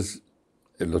 Entonces,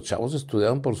 los chavos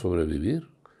estudiaban por sobrevivir.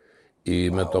 Y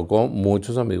me tocó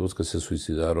muchos amigos que se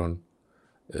suicidaron.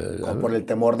 ¿Por el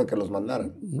temor de que los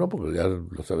mandaran? No, porque ya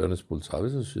los habían expulsado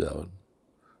y se suicidaban.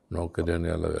 No querían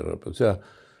ir a la guerra. O sea,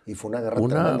 y fue una guerra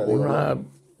tremenda,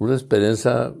 una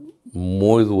experiencia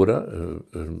muy dura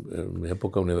en mi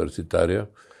época universitaria.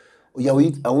 Oye,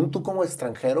 ¿aún tú como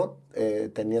extranjero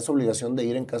tenías obligación de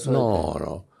ir en caso de que...?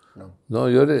 No. No. No,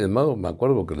 yo me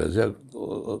acuerdo que le decía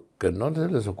que no se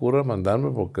les ocurra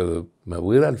mandarme porque me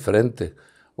voy a ir al frente.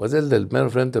 O es el del mero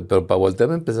frente, pero para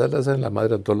voltearme a empezar a hacer la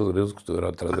madre a todos los griegos que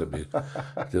estuvieran atrás de mí.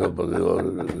 Digo, pues,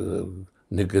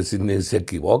 ni que ni se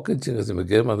equivoquen, chinga, si me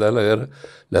quieren mandar a la guerra,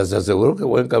 les aseguro que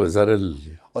voy a encabezar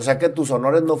el... O sea que tus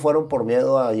honores no fueron por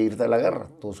miedo a irte a la guerra,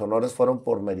 tus honores fueron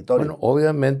por meritorio. Bueno,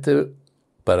 obviamente,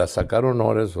 para sacar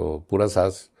honores o puras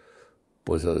as,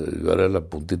 pues yo era la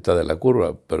puntita de la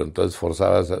curva, pero entonces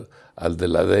forzabas al de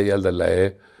la D y al de la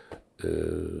E,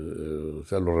 o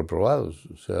sea, los reprobados.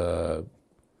 O sea,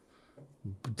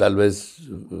 tal vez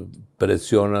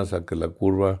presionas a que la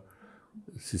curva,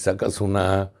 si sacas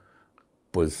una A,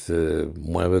 pues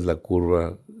mueves la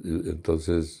curva, y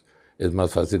entonces es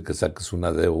más fácil que saques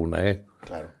una D o una E.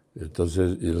 Claro.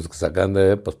 Entonces, y los que sacan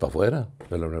de E, pues para afuera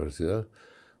de la universidad.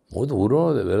 Muy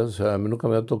duro, de veras. O sea, a mí nunca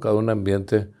me ha tocado un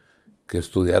ambiente que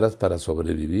estudiaras para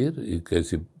sobrevivir y que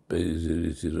si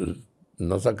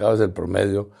no sacabas el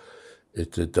promedio,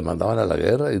 te mandaban a la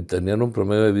guerra y tenían un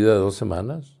promedio de vida de 2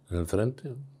 semanas en el frente,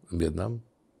 en Vietnam.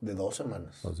 De 2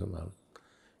 semanas. 2 semanas.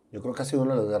 Yo creo que ha sido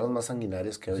una de las guerras más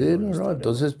sanguinarias que ha habido Sí, en la historia.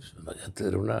 entonces, pues, imagínate,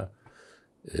 era una...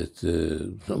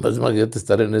 nomás imagínate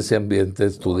estar en ese ambiente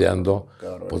estudiando,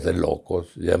 pues de locos.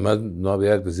 Y además no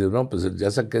había que decir, no, pues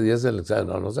ya saqué 10 en el examen.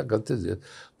 No, no sacaste 10.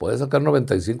 Puedes sacar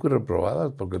 95 y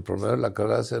reprobadas, porque el promedio de la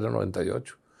carrera era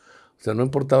 98. O sea, no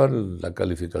importaba la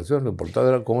calificación, lo importaba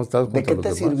era cómo estabas ¿De contra qué los te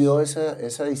demás. sirvió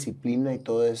esa disciplina y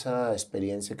toda esa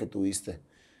experiencia que tuviste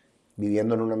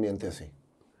viviendo en un ambiente así?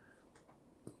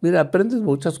 Mira, aprendes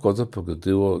muchas cosas porque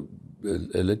te digo,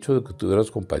 el hecho de que tuvieras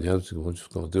compañeros y muchos,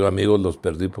 como te digo, amigos los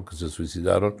perdí porque se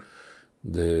suicidaron,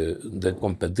 de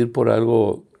competir por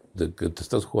algo, de que te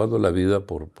estás jugando la vida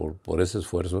por ese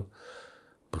esfuerzo,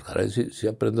 pues caray, sí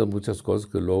aprendes muchas cosas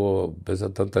que luego ves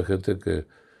a tanta gente que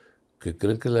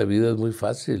creen que la vida es muy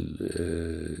fácil.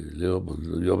 Digo, pues,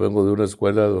 yo vengo de una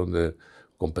escuela donde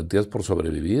competías por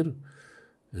sobrevivir.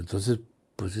 Entonces,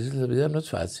 pues la vida no es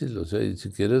fácil, o sea, y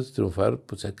si quieres triunfar,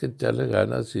 pues hay que echarle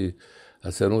ganas y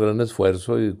hacer un gran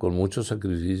esfuerzo y con muchos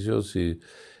sacrificios y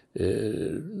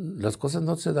las cosas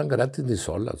no se dan gratis ni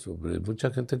solas, hombre.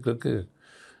 Mucha gente cree que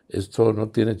esto no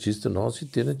tiene chiste, no, sí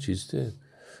tiene chiste.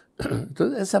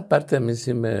 Entonces, esa parte a mí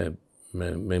sí me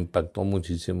impactó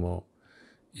muchísimo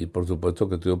y por supuesto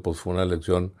que tuve, pues fue una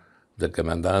lección de que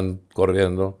me andaban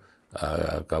corriendo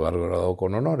a acabar graduado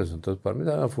con honores. Entonces, para mí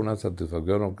fue una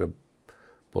satisfacción, aunque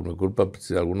por mi culpa, pues,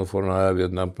 si algunos fueron a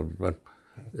Vietnam, pues bueno,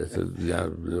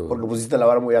 Porque pusiste la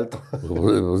vara muy alto.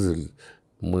 pues,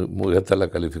 muy alta la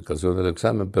calificación del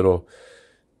examen, pero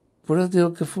por eso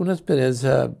digo que fue una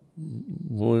experiencia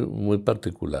muy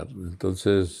particular.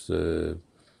 Entonces,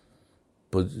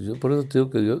 pues yo por eso digo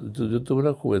que yo tuve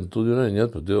una juventud y una niñez,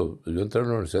 pues digo, yo entré a la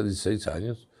universidad a 16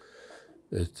 años,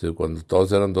 cuando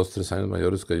todos eran 2, 3 años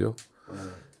mayores que yo.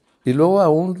 Y luego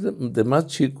aún de más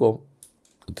chico,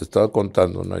 te estaba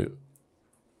contando, ¿no?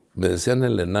 Me decían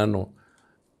el enano,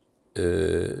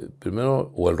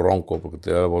 primero, o el ronco, porque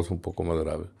tenía la voz un poco más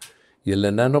grave. Y el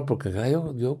enano, porque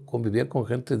yo convivía con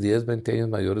gente 10, 20 años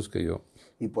mayores que yo.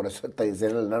 Y por eso te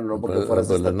decían el enano, no porque Por fueras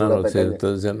de el estatura enano, sí, pequeña.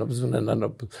 entonces decían, no, pues un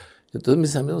enano. Pues. Entonces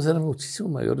mis amigos eran muchísimo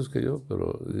mayores que yo,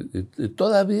 pero y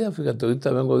todavía, fíjate,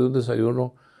 ahorita vengo de un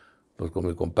desayuno pues con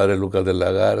mi compadre Lucas de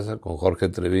la Garza, con Jorge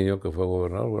Treviño, que fue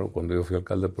gobernador, bueno, cuando yo fui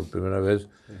alcalde por primera vez,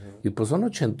 y pues son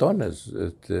ochentones,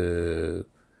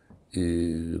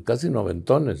 y casi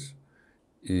noventones,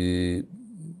 y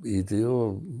te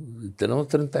digo, tenemos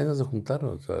 30 años de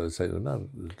juntarnos a desayunar.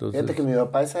 Entonces, Fíjate que mi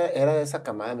papá era de esa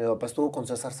camada. Mi papá estuvo con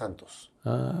César Santos.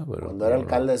 bueno, Cuando era cómo no,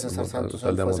 alcalde de César Santos, él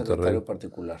alcalde de fue Monterrey. secretario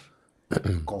particular.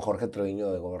 Con Jorge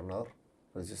Treviño de gobernador,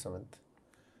 precisamente.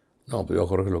 No, pues yo a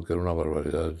Jorge lo que era una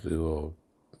barbaridad, digo,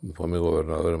 fue mi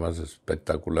gobernador, además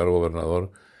espectacular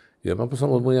gobernador, y además pues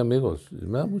somos muy amigos, y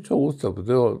me da mucho gusto, pues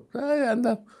digo, ay,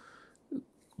 anda.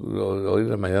 Hoy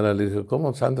de mañana le dije,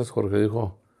 ¿cómo andas, Jorge?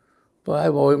 Dijo, pues ahí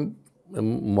voy,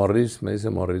 Morris, me dice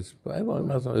Morris, ahí voy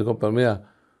más o menos. Dijo, pues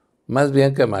mira, más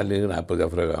bien que mal, y pues ya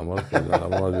fregamos, pues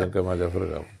andamos más bien que mal, ya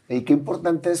fregamos. Y qué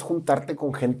importante es juntarte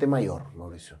con gente mayor,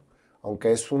 Mauricio.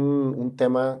 Aunque es un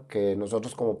tema que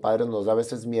nosotros como padres nos da a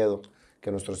veces miedo,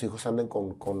 que nuestros hijos anden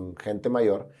con gente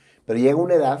mayor, pero llega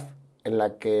una edad en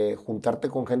la que juntarte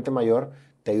con gente mayor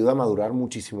te ayuda a madurar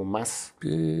muchísimo más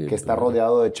Sí, que estar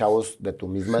rodeado de chavos de tu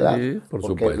misma edad, sí, por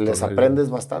porque supuesto. les ¿no?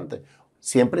 aprendes bastante,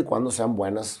 siempre y cuando sean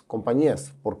buenas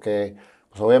compañías, porque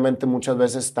pues, obviamente muchas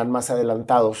veces están más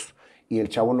adelantados y el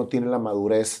chavo no tiene la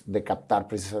madurez de captar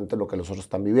precisamente lo que los otros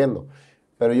están viviendo.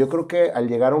 Pero yo creo que al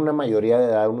llegar a una mayoría de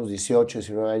edad, unos 18,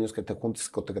 19 años, que te juntes,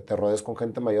 que te rodees con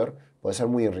gente mayor, puede ser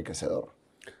muy enriquecedor.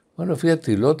 Bueno,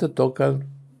 fíjate, y luego te tocan,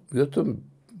 yo tengo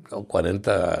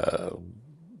 40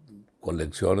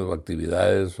 colecciones o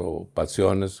actividades o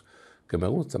pasiones que me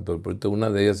gustan, pero ahorita una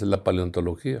de ellas es la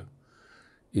paleontología.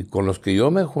 Y con los que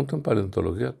yo me junto en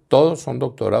paleontología, todos son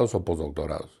doctorados o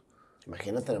postdoctorados.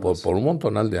 Imagínate Por un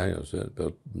montonal de años,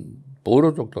 pero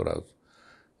puros doctorados.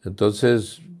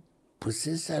 Entonces, pues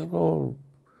es algo...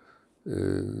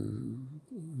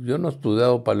 yo no he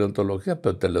estudiado paleontología,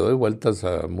 pero te le doy vueltas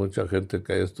a mucha gente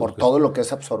que hay por todo lo que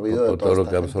es absorbido por de toda todo lo esta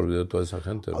que ha gente. absorbido toda esa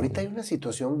gente. Ahorita ¿no? hay una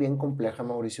situación bien compleja,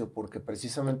 Mauricio, porque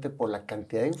precisamente por la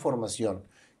cantidad de información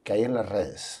que hay en las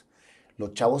redes,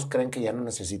 los chavos creen que ya no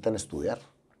necesitan estudiar.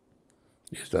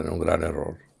 Y está en un gran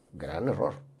error. Gran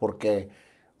error, porque,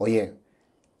 oye,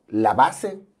 la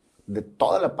base de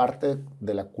toda la parte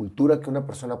de la cultura que una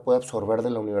persona puede absorber de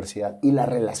la universidad y las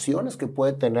relaciones que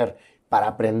puede tener para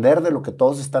aprender de lo que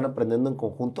todos están aprendiendo en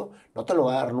conjunto, no te lo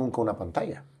va a dar nunca una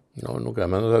pantalla. No, nunca,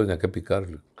 además no sabes ni a qué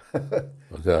picarle.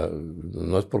 O sea,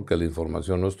 no es porque la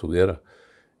información no estuviera,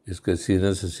 es que sí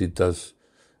necesitas,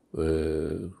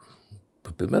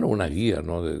 pues primero una guía,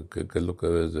 ¿no? De qué es lo que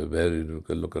debes de ver y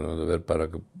qué es lo que no debes de ver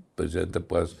para que precisamente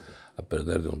puedas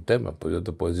aprender de un tema. Pues yo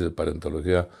te puedo decir de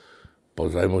paleontología,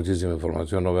 pues hay muchísima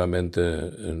información obviamente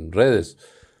en redes,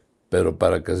 pero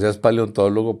para que seas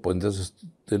paleontólogo, pues entonces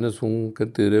tienes ¿qué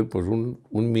te diré? Pues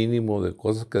un mínimo de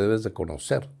cosas que debes de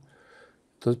conocer.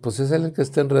 Entonces, pues es alguien que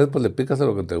esté en redes, pues le picas a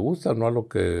lo que te gusta, no a lo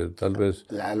que tal vez...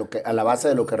 A la base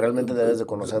de lo que realmente debes de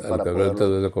conocer A lo para que realmente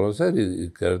poderlo. debes de conocer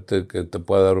y que te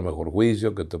pueda dar un mejor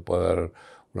juicio, que te pueda dar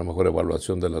una mejor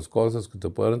evaluación de las cosas, que te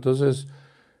pueda dar... Entonces,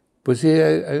 pues sí,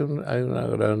 hay una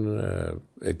gran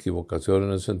equivocación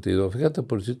en ese sentido. Fíjate,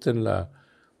 por decirte te voy a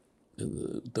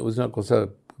decir una cosa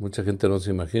que mucha gente no se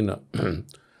imagina.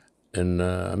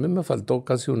 A mí me faltó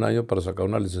casi un año para sacar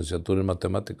una licenciatura en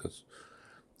matemáticas.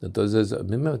 Entonces, a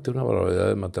mí me metí una barbaridad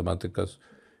de matemáticas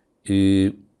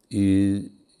y,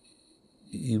 y,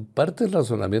 y parte del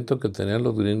razonamiento que tenían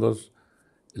los gringos,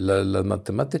 las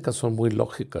matemáticas son muy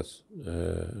lógicas,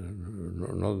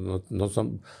 no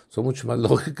son mucho más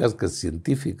lógicas que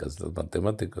científicas las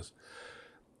matemáticas.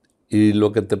 Y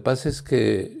lo que te pasa es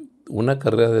que una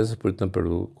carrera de esas, por ejemplo, en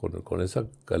Perú, con esa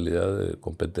calidad de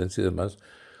competencia y demás,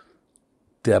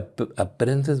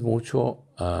 aprendes mucho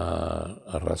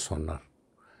a razonar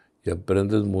y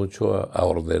aprendes mucho a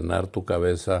ordenar tu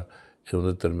cabeza en un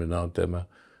determinado tema.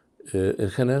 En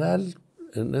general,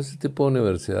 en ese tipo de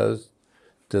universidades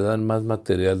te dan más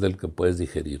material del que puedes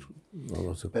digerir.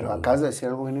 No sé Pero cómo. acabas de decir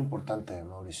algo bien importante,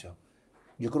 Mauricio.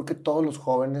 Yo creo que todos los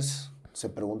jóvenes se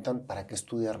preguntan para qué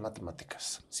estudiar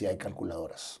matemáticas si hay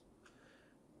calculadoras.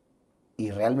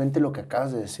 Y realmente lo que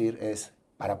acabas de decir es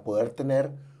para poder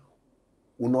tener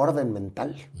un orden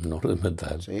mental. Un orden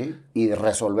mental. ¿Sí? Y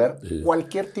resolver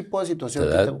cualquier tipo de situación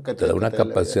te da una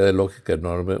capacidad de lógica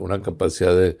enorme, una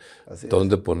capacidad de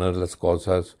dónde poner las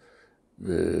cosas.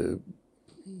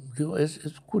 Digo, es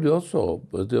curioso,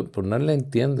 pues, pero no la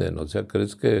entienden. O sea,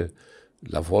 crees que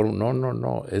la forma...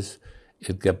 No. Es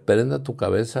el que aprenda tu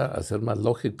cabeza a ser más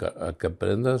lógica, a que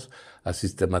aprendas a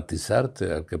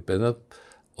sistematizarte, a que aprendas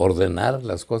ordenar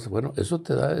las cosas. Bueno, eso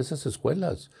te da esas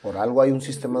escuelas. Por algo hay un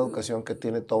sistema de educación que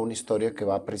tiene toda una historia que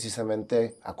va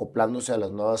precisamente acoplándose a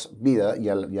las nuevas vidas y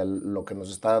a lo que nos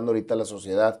está dando ahorita la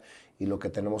sociedad y lo que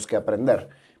tenemos que aprender.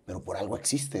 Pero por algo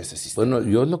existe ese sistema. Bueno,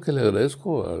 yo lo que le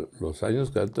agradezco a los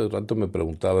años que antes rato me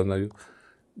preguntaban, Nayo,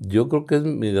 yo creo que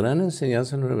mi gran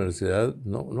enseñanza en la universidad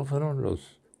no fueron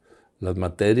las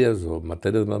materias o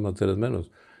materias más, materias menos.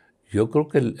 Yo creo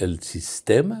que el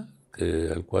sistema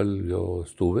al cual yo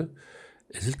estuve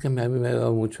es el que a mí me ha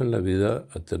ayudado mucho en la vida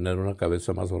a tener una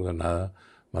cabeza más ordenada,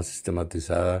 más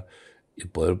sistematizada y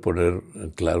poder poner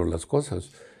en claro las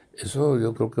cosas. Eso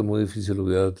yo creo que muy difícil lo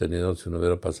hubiera tenido si no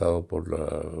hubiera pasado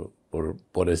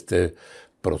por este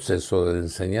proceso de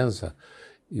enseñanza.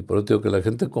 Y por eso digo que la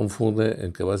gente confunde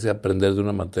en que vas a aprender de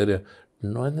una materia.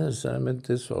 No es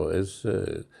necesariamente eso, es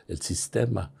el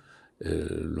sistema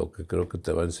lo que creo que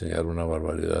te va a enseñar una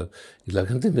barbaridad. Y la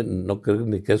gente no cree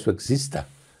ni que eso exista.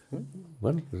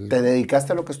 Bueno, pues, ¿te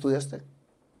dedicaste a lo que estudiaste?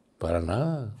 Para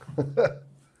nada.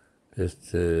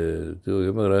 Digo,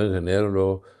 yo me gradué de ingeniero,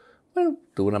 luego, bueno,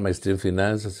 tuve una maestría en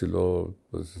finanzas y luego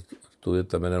pues, estudié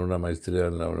también en una maestría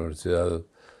en la Universidad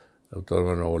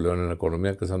Autónoma de Nuevo León en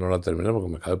economía, que esa no la terminé porque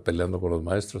me acabé peleando con los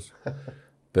maestros.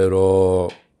 Pero,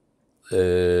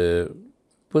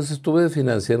 pues estuve de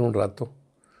financiero un rato.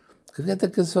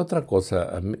 Fíjate que es otra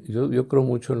cosa. Yo creo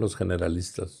mucho en los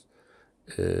generalistas.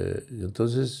 Y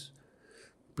entonces,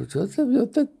 pues yo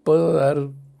te puedo dar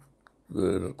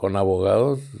con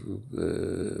abogados,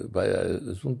 vaya,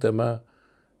 es un tema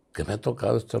que me ha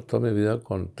tocado estar toda mi vida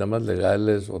con temas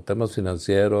legales o temas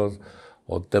financieros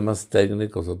o temas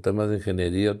técnicos o temas de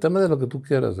ingeniería, o temas de lo que tú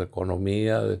quieras, de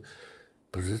economía,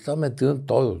 pues he estado metido en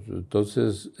todos.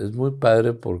 Entonces es muy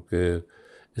padre porque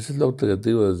ese es lo que te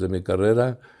digo desde mi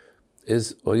carrera,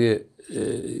 es, oye,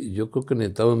 yo creo que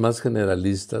necesitamos más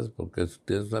generalistas porque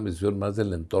tienes una visión más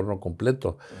del entorno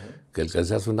completo, que el que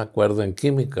seas una cuerda en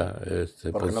química.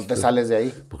 Porque Pues, no te sales de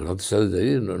ahí. porque no te sales de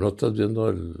ahí, no estás viendo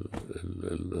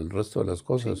el resto de las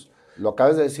cosas. Sí. Lo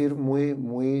acabas de decir muy,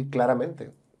 muy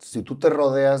claramente. Si tú te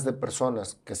rodeas de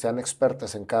personas que sean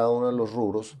expertas en cada uno de los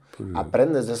rubros,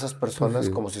 aprendes de esas personas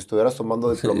sí. como si estuvieras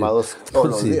tomando Sí, diplomados todos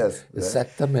los sí, días.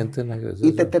 exactamente, Nayo, es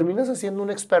Y te eso. terminas haciendo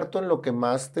un experto en lo que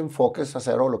más te enfoques a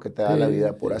hacer o lo que te da la Sí,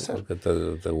 vida por hacer. porque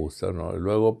te gusta, ¿no? Y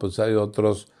luego, pues hay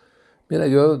otros. Mira,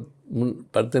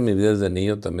 parte de mi vida desde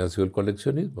niño también ha sido el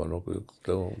coleccionismo, ¿no?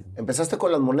 Yo Empezaste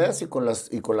con las monedas y con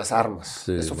las armas.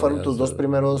 sí, Esos fueron tus dos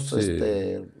primeros. sí,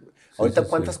 Ahorita, sí.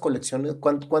 ¿cuántas colecciones,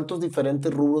 cuántos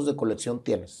diferentes rubros de colección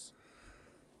tienes?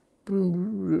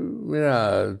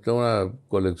 Mira, tengo una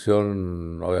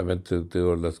colección, obviamente, te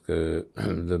digo, las que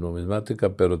de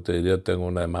numismática, pero te diría, tengo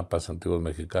una de mapas antiguos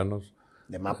mexicanos,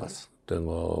 De mapas.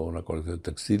 tengo una colección de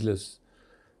textiles,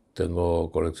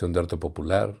 tengo colección de arte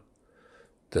popular,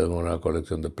 tengo una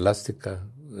colección de plástica,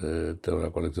 tengo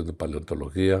una colección de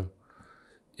paleontología,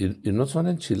 y no son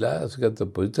enchiladas, fíjate,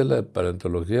 pues la de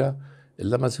paleontología es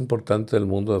la más importante del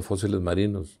mundo de fósiles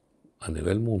marinos a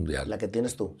nivel mundial. La que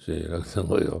tienes tú. Sí, la que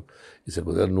tengo yo. Y se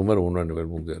considera el número uno a nivel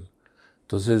mundial.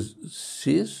 Entonces,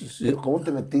 sí, Pero ¿cómo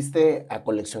te metiste a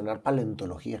coleccionar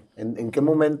paleontología? ¿En qué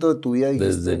momento de tu vida desde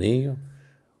dijiste? niño.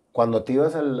 Cuando te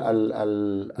ibas a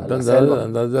Siempre la selva.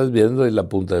 andas viendo y la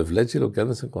punta de flecha y lo que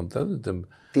andas encontrando.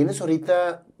 ¿Tienes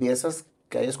ahorita piezas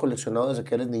que hayas coleccionado desde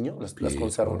que eres niño? ¿Las Sí,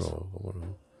 conservas? cómo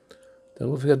no.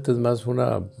 Tengo, fíjate, es más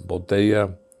una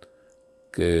botella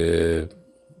que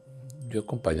yo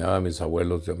acompañaba a mis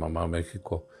abuelos de mamá a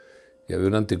México y había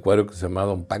un anticuario que se llamaba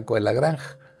Don Paco de la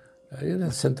Granja, ahí en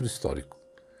el centro histórico.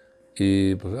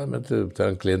 Y pues realmente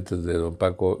eran clientes de Don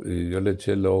Paco y yo le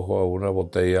eché el ojo a una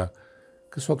botella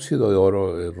que es óxido de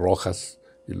oro, rojas,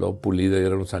 y luego pulida y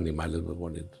eran unos animales muy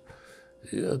bonitos.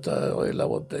 Y yo estaba, oye, la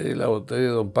botella de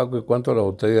Don Paco, ¿y cuánto la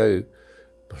botella? Y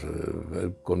pues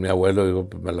con mi abuelo, digo,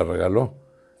 pues me la regaló.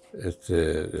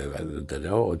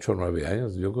 Tenía 8 o 9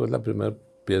 años. Yo creo que es la primera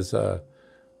pieza,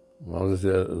 vamos a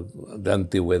decir, de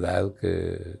antigüedad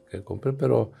que compré.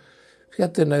 Pero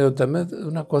fíjate, Nayo, también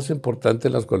una cosa importante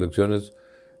en las colecciones,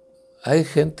 hay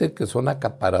gente que son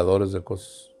acaparadores de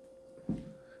cosas.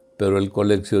 Pero el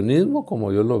coleccionismo,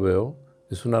 como yo lo veo,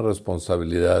 es una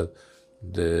responsabilidad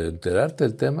de enterarte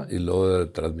del tema y luego de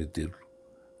transmitirlo.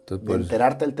 Entonces, De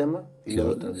enterarte del tema y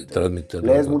luego y transmitirlo.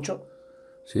 transmitirlo. ¿Lees mucho?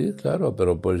 Sí, claro,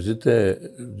 pero por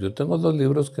decirte, yo tengo 2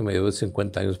 libros que me llevé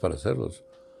 50 años para hacerlos.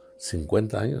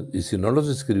 50 años. Y si no los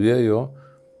escribía yo,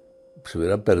 se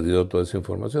hubiera perdido toda esa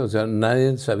información. O sea,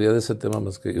 nadie sabía de ese tema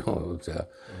más que yo. O sea,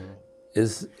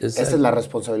 Esa es la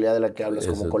responsabilidad de la que hablas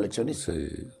como es- coleccionista. sí.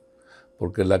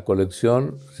 Porque la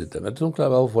colección, si te metes un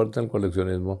clavado fuerte en el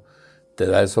coleccionismo, te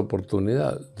da esa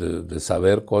oportunidad de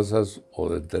saber cosas o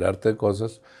de enterarte de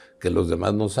cosas que los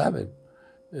demás no saben.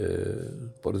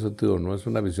 Por eso te digo, no es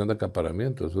una visión de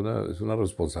acaparamiento, es una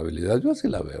responsabilidad. Yo así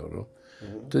la veo, ¿no?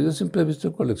 Entonces yo siempre he visto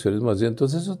el coleccionismo así.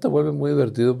 Entonces eso te vuelve muy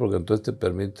divertido porque entonces te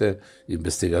permite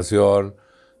investigación,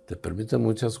 te permite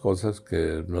muchas cosas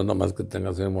que no es nomás que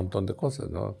tengas ahí un montón de cosas,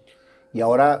 ¿no? Y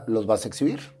ahora los vas a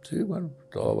exhibir. Sí, bueno,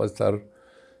 todo va a estar,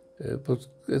 pues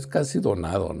es casi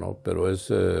donado, ¿no? Pero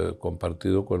es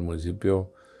compartido con el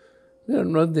municipio. Mira,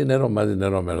 no es dinero más,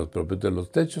 dinero menos, pero fíjate,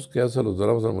 los techos que ya se los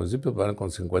donamos al municipio van con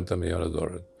 $50 millones.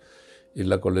 Y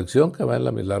la colección que va en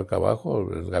la Milarca abajo,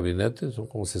 el gabinete, son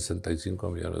como $65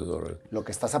 millones. Lo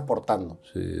que estás aportando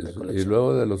Sí, de y colección.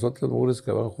 luego de los otros mugres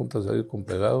que van juntas ahí con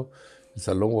pegado, el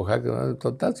Salón Oaxaca, ¿no? En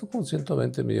total son como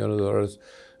 $120 millones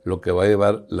lo que va a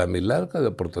llevar la Milarca de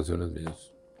aportaciones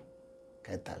mías.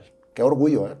 ¿Qué tal? Qué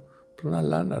orgullo, ¿eh? Pues una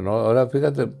lana, ¿no? Ahora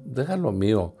fíjate, deja lo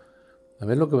mío. A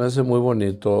mí lo que me hace muy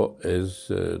bonito es,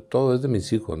 todo es de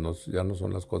mis hijos, ¿no? Ya no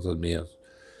son las cosas mías.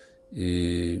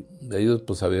 Y ellos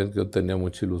pues sabían que yo tenía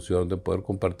mucha ilusión de poder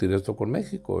compartir esto con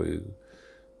México y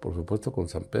por supuesto con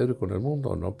San Pedro y con el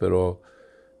mundo, ¿no? Pero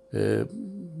eh,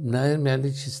 nadie me ha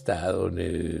ni chistado,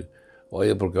 ni,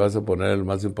 oye, ¿por qué vas a poner el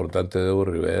más importante de Evo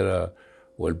Rivera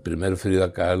o el primer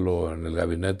Frida Kahlo en el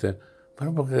gabinete?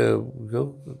 Bueno, porque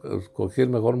yo escogí el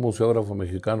mejor museógrafo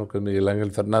mexicano, que es Miguel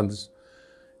Ángel Fernández.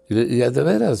 Y de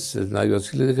veras, Nayo,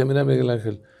 así le dije, mira, Miguel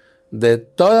Ángel, de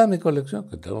toda mi colección,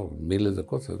 que tengo miles de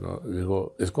cosas, ¿no?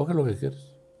 Digo, escoge lo que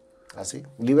quieres. Así,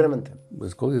 libremente.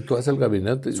 Escoge, tú haces el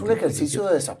gabinete. Es un ejercicio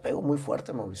de desapego muy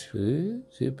fuerte, Mauricio. Sí,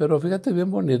 sí, pero fíjate, bien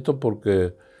bonito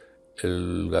porque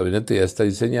el gabinete ya está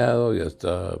diseñado, ya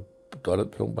está, van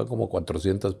como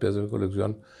 400 piezas de mi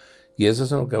colección, y esas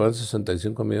son lo que van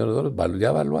 65 millones de dólares, ya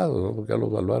evaluados, ¿no? Porque ya los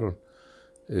evaluaron,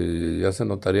 ya se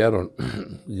notariaron,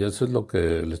 y eso es lo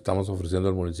que le estamos ofreciendo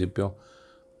al municipio,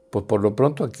 pues por lo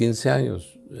pronto a 15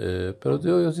 años, pero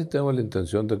yo sí tengo la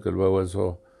intención de que luego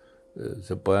eso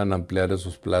se puedan ampliar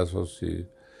esos plazos y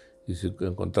si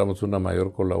encontramos una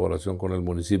mayor colaboración con el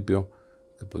municipio,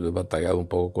 que pues he batallado un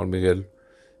poco con Miguel,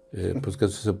 pues que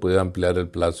eso se pudiera ampliar el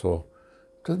plazo.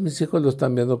 Entonces mis hijos lo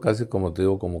están viendo casi como te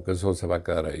digo, como que eso se va a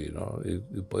quedar ahí, ¿no?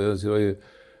 Y podría decir, oye,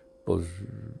 pues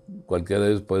cualquiera de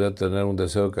ellos podría tener un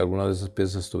deseo de que alguna de esas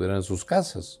piezas estuvieran en sus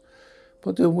casas.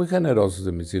 Pues digo, muy generosos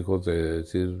de mis hijos de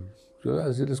decir, yo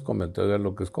así les comenté, oiga,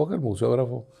 lo que escoge el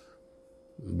museógrafo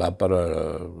va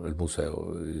para el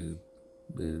museo y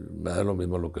me da lo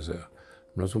mismo lo que sea.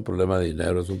 No es un problema de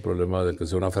dinero, es un problema de que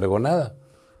sea una fregonada.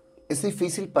 Es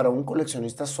difícil para un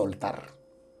coleccionista soltar,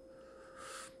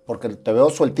 porque te veo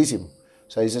sueltísimo. O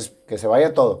sea, dices que se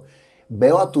vaya todo.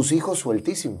 Veo a tus hijos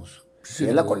sueltísimos. Sí. Y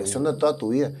es la colección de toda tu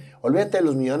vida. Olvídate de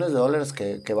los millones de dólares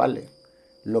que vale.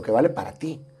 Lo que vale para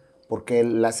ti. Porque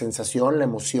la sensación, la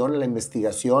emoción, la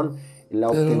investigación, la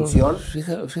obtención.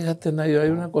 Fíjate, Nayo, hay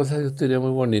una cosa que yo te diría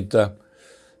muy bonita,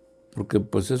 porque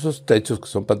pues esos techos que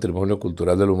son patrimonio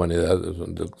cultural de la humanidad,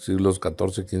 son de siglos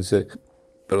XIV, XV,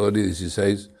 perdón, y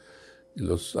XVI, y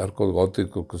los arcos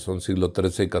góticos que son siglo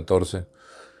XIII y XIV,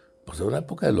 pues es una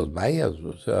época de los mayas,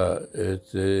 o sea,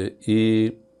 y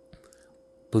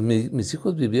pues mis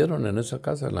hijos vivieron en esa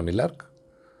casa, en la Milarca.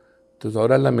 Entonces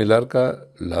ahora la Milarca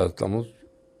la estamos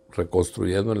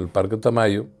reconstruyendo en el Parque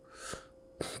Tamayo,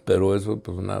 pero eso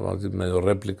pues vamos a decir, medio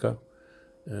réplica.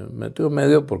 Metido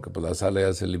medio porque pues la sala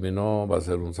ya se eliminó, va a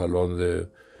ser un salón de...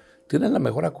 Tienen la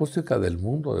mejor acústica del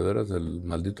mundo, de veras, el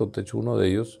maldito techo, uno de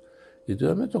ellos. Y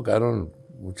todavía me tocaron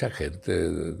mucha gente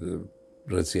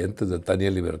recientes de Tania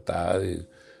Libertad y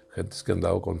gentes que han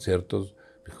dado conciertos.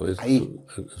 Dijo, es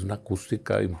una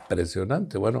acústica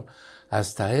impresionante. Bueno,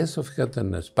 hasta eso, fíjate,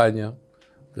 en España,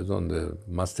 que es donde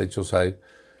más techos hay,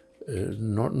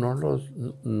 no,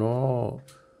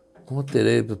 ¿cómo te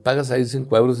diré? Pues pagas ahí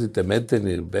 5 euros y te meten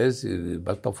y ves y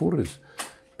vas para Furris.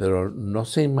 Pero no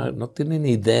tienen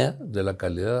idea de la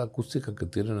calidad acústica que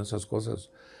tienen esas cosas.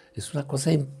 Es una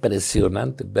cosa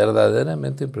impresionante,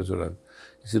 verdaderamente impresionante.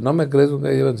 Y si no me crees, un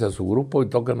día llévense a su grupo y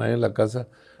tocan ahí en la casa,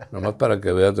 nomás para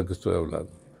que veas de qué estoy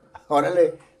hablando.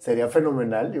 Órale, sería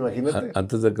fenomenal, imagínate.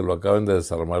 Antes de que lo acaben de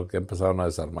desarmar, que empezaron a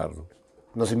desarmarlo.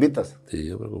 ¿Nos invitas? Sí,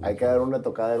 yo creo que hay que dar una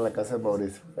tocada en la casa de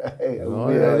Mauricio. No,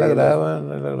 ahí la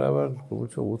graban, con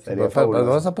mucho gusto.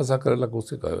 Vas a pasar a creer la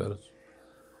acústica, de veras.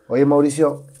 Oye,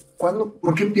 Mauricio,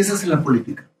 ¿por qué empiezas en la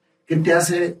política? ¿Qué te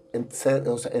hace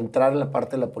entrar en la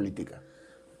parte de la política?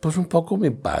 Pues un poco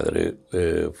mi padre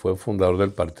fue fundador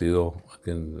del partido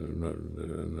aquí en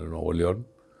Nuevo León.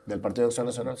 ¿Del Partido de Acción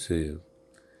Nacional? Sí.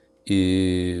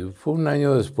 Y fue un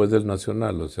año después del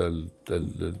Nacional, o sea,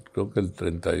 creo que el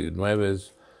 39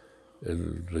 es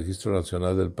el Registro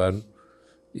Nacional del PAN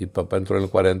y papá entró en el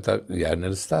 40 ya en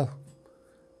el Estado.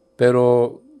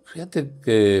 Pero fíjate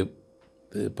que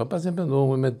papá siempre anduvo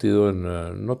muy metido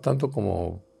en, no tanto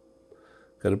como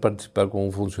querer participar como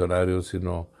un funcionario,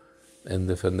 sino en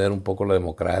defender un poco la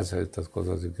democracia, estas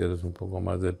cosas, si quieres, un poco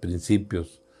más de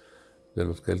principios de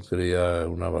los que él creía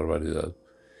una barbaridad.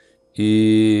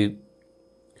 Y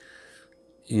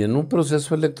en un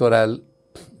proceso electoral,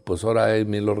 pues ahora hay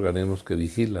 1000 organismos que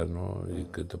vigilan, ¿no? Y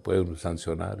que te pueden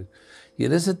sancionar. Y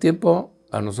en ese tiempo,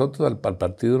 a nosotros, al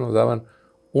partido, nos daban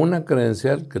una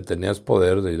credencial que tenías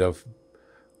poder de ir a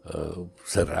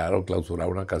cerrar o clausurar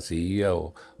una casilla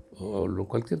o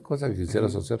cualquier cosa que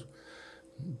quisieras hacer.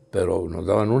 Pero nos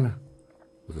daban una.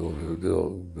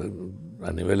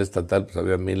 A nivel estatal, pues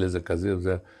había miles de casillas, o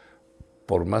sea,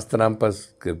 por más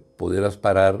trampas que pudieras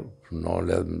parar, no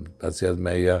le hacías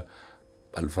mella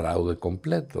al fraude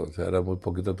completo. O sea, era muy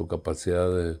poquita tu capacidad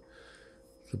de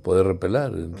poder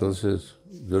repelar. Entonces,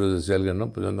 yo les decía a alguien,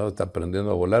 no, pues yo andaba hasta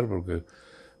aprendiendo a volar, porque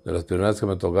de las primeras que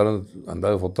me tocaron,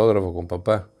 andaba de fotógrafo con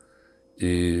papá.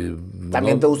 Y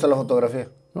 ¿También te gusta la fotografía?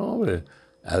 No, hombre,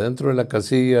 adentro de la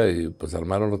casilla y pues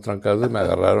armaron los trancados y me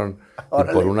agarraron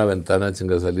y por una ventana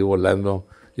salí volando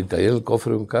y caí en el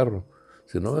cofre de un carro.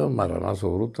 Si no, veo un marranazo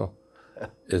bruto.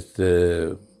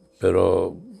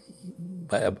 Pero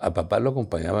a papá lo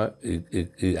acompañaba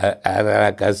y a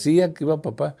la casilla que iba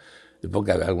papá,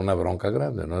 porque había alguna bronca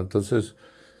grande, ¿no? Entonces,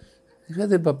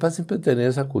 Fíjate, papá siempre tenía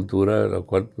esa cultura, la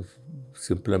cual pues,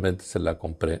 simplemente se la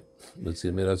compré.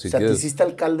 Decir, mira, O si sea, te quieres, hiciste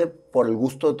alcalde por el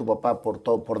gusto de tu papá, por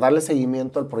todo, por darle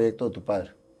seguimiento al proyecto de tu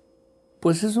padre.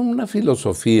 pues es una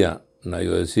filosofía,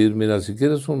 Nayo, decir, mira, si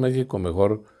quieres un México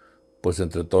mejor, pues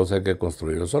entre todos hay que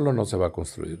construirlo, solo no se va a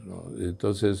construir, ¿no?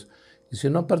 Entonces, y si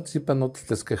no participas, no te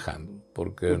estés quejando,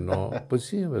 porque no, pues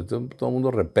sí, todo el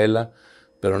mundo repela,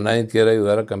 pero nadie quiere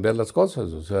ayudar a cambiar las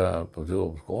cosas, o sea, pues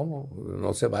digo, ¿cómo?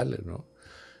 No se vale, ¿no?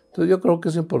 Entonces yo creo que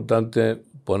es importante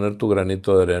poner tu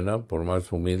granito de arena, por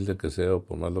más humilde que sea o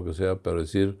por más lo que sea, pero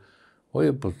decir,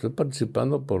 oye, pues estoy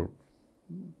participando por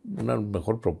una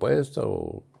mejor propuesta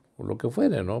o lo que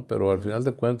fuere, ¿no? Pero al final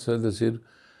de cuentas es decir,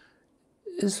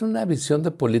 es una visión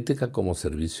de política como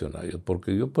servicio, Nayo,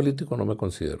 porque yo político no me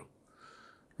considero.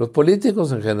 Los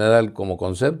políticos en general, como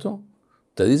concepto,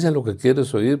 te dicen lo que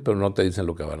quieres oír, pero no te dicen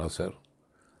lo que van a hacer.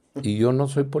 Y yo no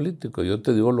soy político, yo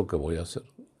te digo lo que voy a hacer.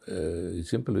 Y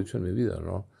siempre lo he dicho en mi vida,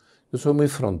 ¿no? Yo soy muy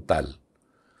frontal.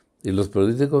 Y los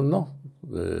políticos no.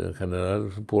 En general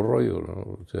es un puro rollo, ¿no?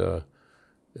 O sea,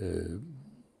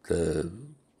 te,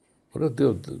 bueno,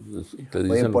 tío, te Oye,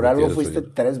 dicen lo por que algo quieres fuiste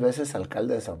oír. 3 veces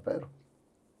alcalde de San Pedro.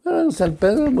 Bueno, San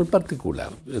Pedro es muy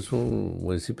particular. Es un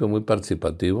municipio muy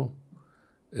participativo.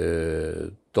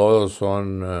 Todos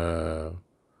son,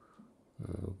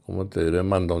 ¿cómo te diré?,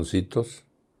 mandoncitos.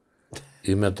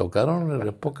 Y me tocaron en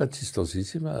época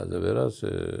chistosísima, de veras,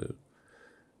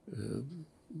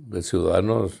 de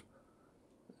ciudadanos.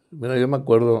 Mira, yo me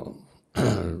acuerdo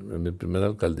en mi primera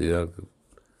alcaldía, que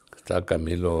estaba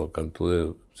Camilo Cantú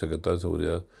de secretario de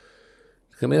Seguridad.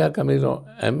 Dije, mira, Camilo,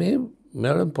 a mí me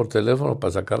hablan por teléfono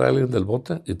para sacar a alguien del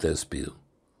bote y te despido.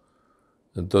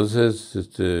 Entonces,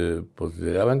 pues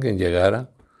llegaban quien llegara,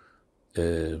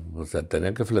 o sea,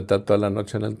 tenían que fletar toda la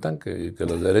noche en el tanque y que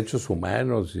los derechos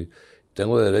humanos y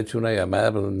tengo derecho a una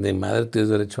llamada, pero ni madre tienes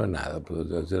derecho a nada, pues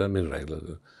esas eran mis reglas.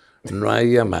 No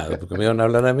hay llamada, porque me iban a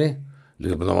hablar a mí. Le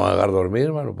dije, pues no me voy a dejar dormir,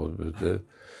 hermano. Pues,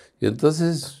 y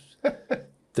entonces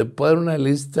te puedo dar una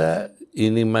lista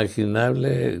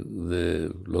inimaginable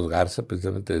de los Garza,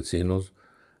 precisamente vecinos,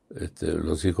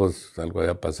 los hijos, algo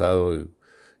había pasado, y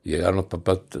llegaron los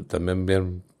papás también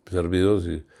bien servidos,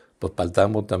 y pues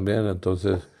faltamos también,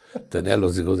 entonces tenía a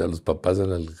los hijos y a los papás en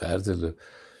la cárcel.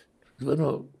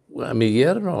 Bueno, a mi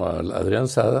yerno, a Adrián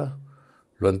Sada,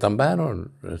 lo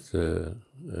entambaron,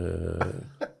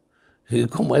 y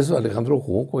como eso, Alejandro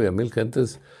Junco y a mil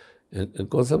gentes en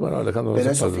cosas, bueno, Alejandro no Pero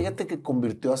se eso pasó. fíjate que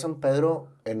convirtió a San Pedro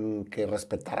en que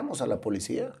respetáramos a la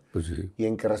policía Pues sí. y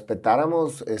en que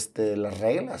respetáramos las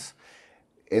reglas.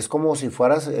 Es como si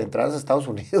entraras a Estados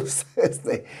Unidos.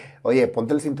 Oye,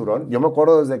 ponte el cinturón. Yo me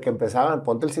acuerdo desde que empezaban,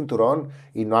 ponte el cinturón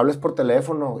y no hables por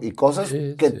teléfono y cosas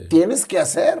Sí, que sí. tienes que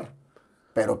hacer,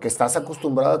 pero que estás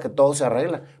acostumbrado a que todo se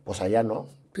arregla. Pues allá no.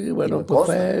 Sí, Y bueno, me pues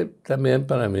consta. fue también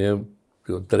para mí,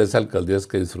 digo, 3 alcaldías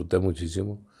que disfruté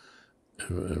muchísimo,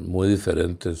 en muy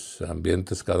diferentes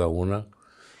ambientes cada una.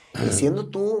 Y siendo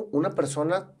tú una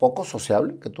persona poco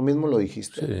sociable, que tú mismo lo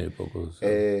dijiste, Sí, pocos.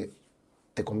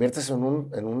 te conviertes en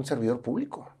un servidor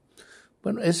público.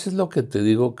 Bueno, eso es lo que te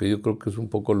digo, que yo creo que es un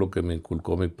poco lo que me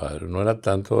inculcó mi padre. No era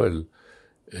tanto el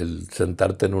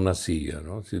sentarte en una silla,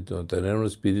 ¿no? Sino tener un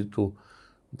espíritu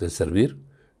de servir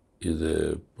y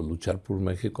de pues, luchar por un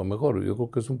México mejor. Yo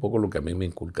creo que es un poco lo que a mí me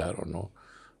inculcaron, ¿no?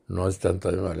 No es tanto,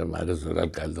 "Ay, vale madre, ser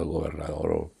alcalde o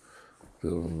gobernador,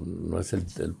 no es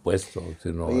el puesto,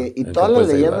 sino Oye, y en qué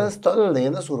puedes ayudar. todas las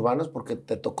leyendas urbanas, porque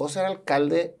te tocó ser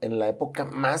alcalde en la época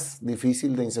más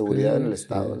difícil de inseguridad en el Sí,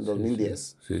 estado, sí, en sí, sí,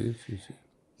 2010, sí, sí, sí,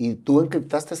 y tú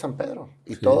encriptaste San Pedro,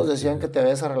 y sí, todos sí, decían sí. que te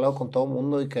habías arreglado con todo el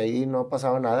mundo y que ahí no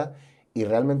pasaba nada, y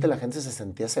realmente la gente se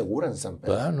sentía segura en San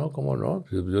Pedro. Ah, no, cómo no.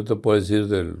 Yo te puedo decir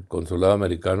del consulado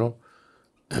americano,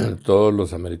 todos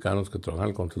los americanos que trabajan en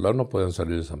el consulado no pueden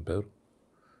salir de San Pedro,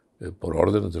 por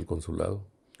órdenes del consulado.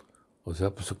 O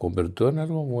sea, pues se convirtió en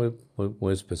algo muy, muy,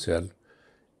 muy especial.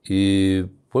 Y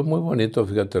fue muy bonito,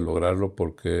 fíjate, lograrlo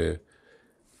porque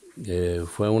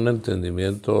fue un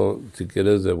entendimiento, si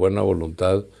quieres, de buena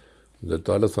voluntad de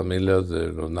todas las familias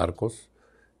de los narcos,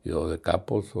 o de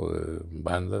capos, o de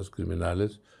bandas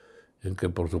criminales, en que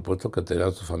por supuesto que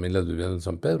tenían sus familias viviendo en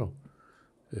San Pedro.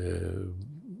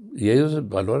 Y ellos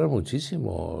valoran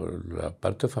muchísimo la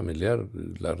parte familiar,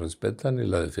 la respetan y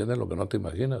la defienden lo que no te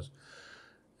imaginas.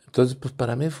 Entonces, pues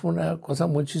para mí fue una cosa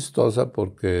muy chistosa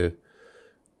porque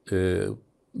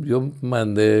yo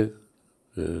mandé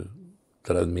eh,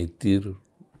 transmitir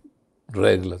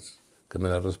reglas que me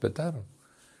las respetaron.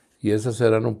 Y esas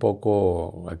eran un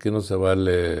poco, aquí no se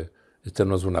vale,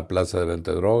 no es una plaza de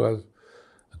venta de drogas,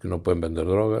 aquí no pueden vender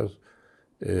drogas,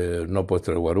 no puedes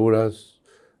traer guaruras,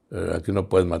 aquí no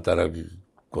puedes matar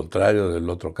contrario del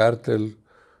otro cártel.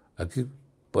 Aquí,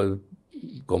 pues,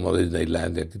 como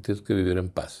Disneylandia, aquí tienes que vivir en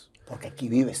paz. Porque aquí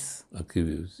vives. Aquí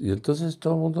vives. Y entonces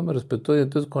todo el mundo me respetó, y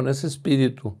entonces con ese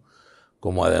espíritu,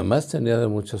 como además tenía de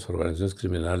muchas organizaciones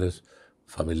criminales,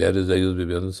 familiares de ellos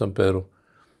viviendo en San Pedro,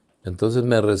 entonces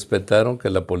me respetaron que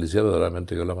la policía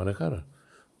verdaderamente yo la manejara.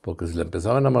 Porque si le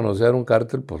empezaban a manosear un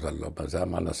cártel, pues lo empezaban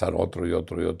a manosear otro y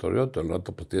otro y otro y otro. El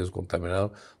rato pues tienes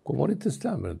contaminado, como ahorita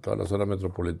está, en toda la zona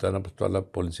metropolitana, pues toda la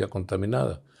policía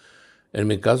contaminada. En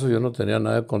mi caso yo no tenía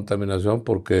nada de contaminación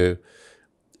porque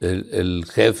el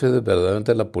jefe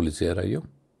verdaderamente de la policía era yo.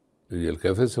 Y el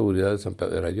jefe de seguridad de San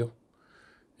Pedro era yo.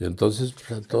 Y entonces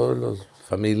pues, a todas las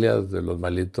familias de los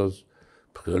malitos,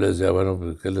 porque yo les decía, bueno,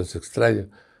 pues, ¿qué les extraña?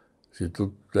 Si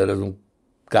tú eres un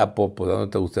capo, pues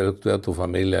 ¿dónde te gustaría que estuviera tu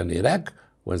familia? ¿En Irak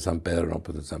o en San Pedro? No,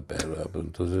 pues en San Pedro. Pues,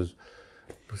 entonces,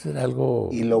 pues era algo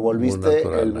Y lo muy volviste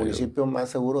natural. el municipio más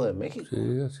seguro de México.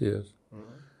 Sí, así es.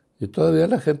 Y todavía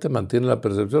la gente mantiene la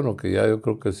percepción, aunque ya yo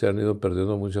creo que se han ido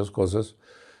perdiendo muchas cosas,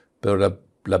 pero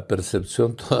la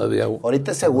percepción todavía...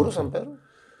 ¿Ahorita es seguro San Pedro?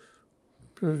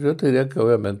 Pues yo te diría que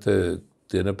obviamente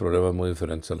tiene problemas muy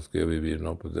diferentes a los que yo viví,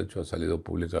 ¿no? Pues de hecho ha salido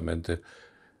públicamente.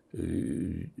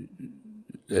 Y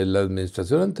en la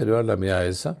administración anterior a la mía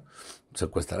esa,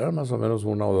 secuestraron más o menos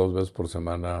una o dos veces por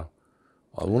semana,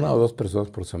 a una o dos personas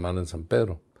por semana en San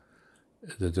Pedro.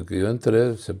 Desde que yo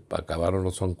entré se acabaron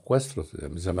los secuestros. Y a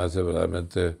mí se me hace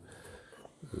verdaderamente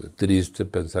triste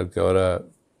pensar que ahora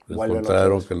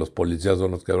encontraron que los policías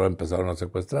son los que ahora empezaron a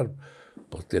secuestrar.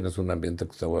 Pues tienes un ambiente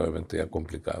que está obviamente ya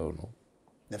complicado, ¿no?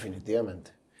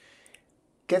 Definitivamente.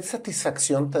 ¿Qué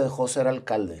satisfacción te dejó ser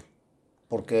alcalde?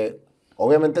 Porque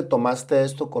obviamente tomaste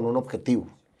esto con un objetivo,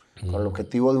 con el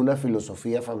objetivo de una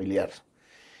filosofía familiar.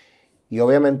 Y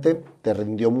obviamente te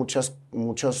rindió muchas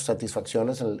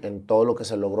satisfacciones en todo lo que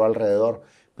se logró alrededor,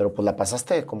 pero pues la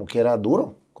pasaste como quiera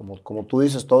duro, como tú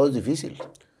dices, todo es difícil.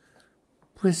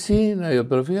 Pues sí, Nayo,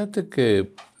 pero fíjate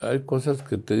que hay cosas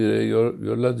que te diré, yo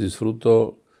las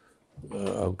disfruto,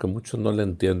 aunque muchos no le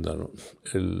entiendan, ¿no?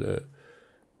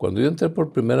 Cuando yo entré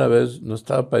por primera vez, no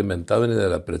estaba pavimentado ni de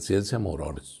la presidencia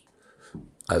Morones.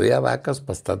 Había vacas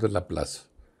pastando en la plaza.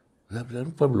 Era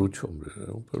un pueblucho, hombre,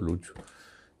 era un pueblucho.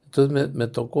 Entonces me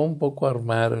tocó un poco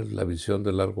armar la visión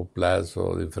de largo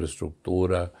plazo, de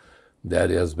infraestructura, de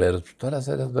áreas verdes. Todas las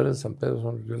áreas verdes de San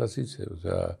Pedro yo las hice. O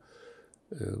sea,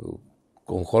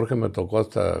 con Jorge me tocó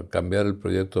hasta cambiar el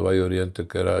proyecto de Valle Oriente,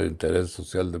 que era interés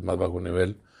social de más bajo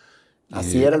nivel.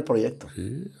 Así era el proyecto.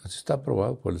 Sí, así está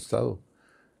aprobado por el Estado.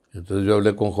 Entonces yo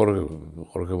hablé con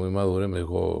Jorge muy maduro, y me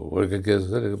dijo, oye, ¿qué quieres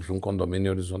hacer? Le dije, pues un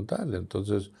condominio horizontal.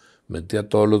 Entonces metí a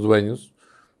todos los dueños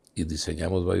y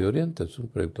diseñamos Valle Oriente. Es un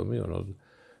proyecto mío, ¿no?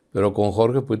 Pero con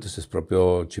Jorge pues se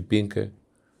expropió Chipinque,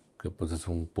 que pues es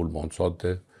un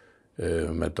pulmonzote.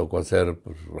 Me tocó hacer,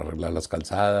 pues, arreglar las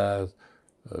calzadas,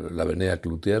 la avenida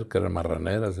Cloutier, que eran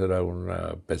marraneras, era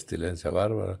una pestilencia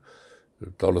bárbara.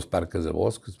 Todos los parques de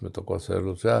bosques me tocó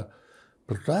hacerlo. O sea,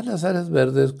 pues todas las áreas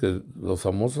verdes, que los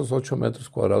famosos 8 metros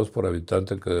cuadrados por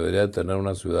habitante que debería de tener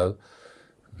una ciudad,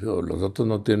 los otros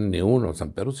no tienen ni uno.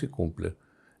 San Pedro sí cumple.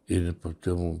 Y pues,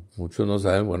 muchos no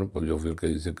saben, bueno, pues yo fui el que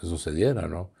dice que sucediera,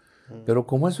 ¿no? Pero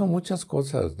como eso, muchas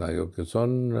cosas, Nayo, que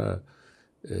son...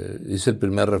 hice el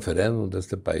primer referéndum de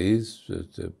este país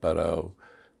para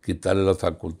quitarle las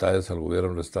facultades al gobierno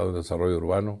del Estado de Desarrollo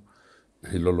Urbano,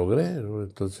 y lo logré, ¿no?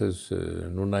 Entonces,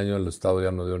 en un año el Estado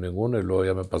ya no dio ninguna y luego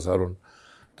ya me pasaron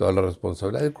toda la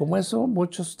responsabilidad. Y como eso,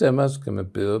 muchos temas que me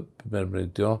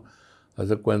permitió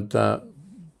hacer cuenta,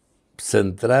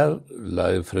 centrar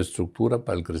la infraestructura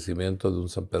para el crecimiento de un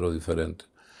San Pedro diferente.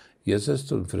 Y es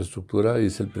esto, infraestructura,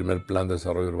 hice el primer plan de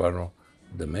desarrollo urbano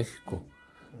de México,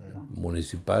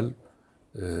 municipal.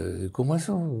 Y como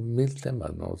eso, mil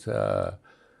temas, ¿no? O sea,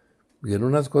 y en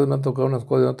unas cosas me han tocado unas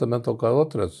cosas y en otras me han tocado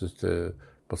otras.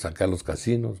 Pues sacar los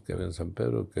casinos que había en San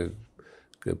Pedro,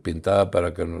 que pintaba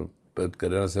para que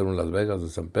querían hacer un Las Vegas de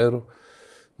San Pedro.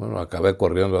 Bueno, acabé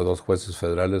corriendo a 2 jueces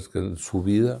federales que en su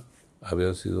vida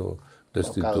había sido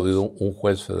destituido un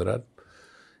juez federal.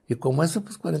 Y como eso,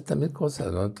 pues 40,000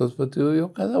 cosas, ¿no? Entonces, pues digo,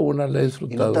 yo cada una la he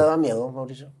disfrutado. ¿Y no te da miedo,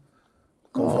 Mauricio?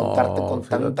 Confrontarte con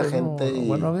tanta gente. No.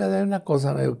 Bueno, hay una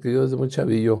cosa, ¿no? Que yo desde muy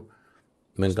chavillo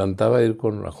me encantaba ir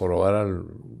a jorobar a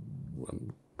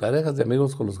parejas de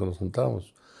amigos con los que nos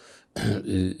juntábamos.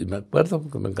 Y me acuerdo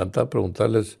porque me encantaba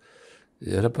preguntarles,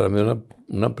 y era para mí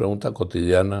una pregunta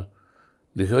cotidiana.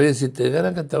 Le dije, oye, si te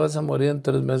dijeran que te vas a morir en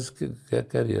 3 meses,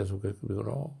 ¿qué harías?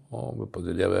 Digo, no, me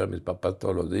podría ver a mis papás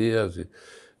todos los días y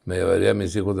me llevaría a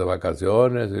mis hijos de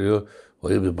vacaciones. Y yo,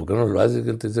 oye, ¿por qué no lo haces?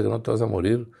 ¿Quién te dice que no te vas a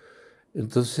morir?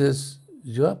 Entonces,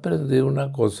 yo aprendí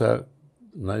una cosa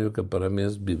un año que para mí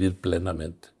es vivir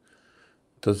plenamente.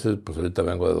 Entonces, pues ahorita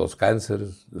vengo de 2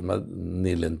 cánceres, además,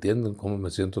 ni le entienden cómo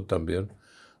me siento tan bien.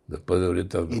 Después de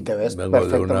ahorita Y te ves vengo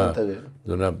perfectamente bien.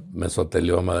 de una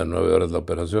mesotelioma de 9 horas la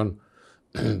operación.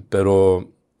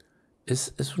 Pero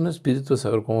es un espíritu de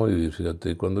saber cómo vivir, fíjate.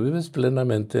 Y cuando vives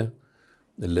plenamente,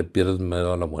 le pierdes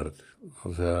miedo a la muerte.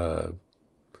 O sea,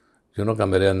 yo no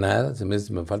cambiaría nada. Si me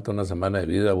dice, me falta una semana de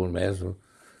vida, un mes,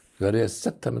 yo haría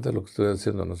exactamente lo que estoy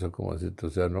haciendo, no sé cómo decirte. O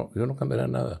sea, no, yo no cambiaría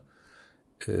nada.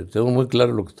 Tengo muy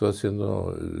claro lo que estoy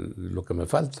haciendo, lo que me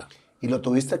falta. Y lo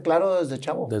tuviste claro desde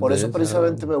chavo. Por Desde eso esa,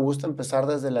 precisamente me gusta empezar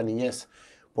desde la niñez.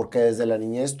 Porque desde la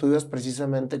niñez tú ibas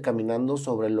precisamente caminando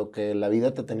sobre lo que la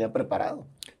vida te tenía preparado.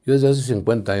 yo desde hace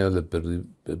 50 años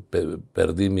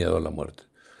perdí miedo a la muerte.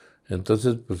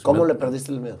 Entonces, pues, ¿Cómo le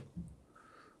perdiste el miedo?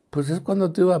 pues es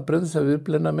cuando te aprendes a vivir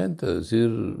plenamente, a decir,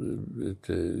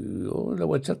 yo le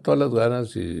voy a echar todas las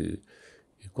ganas y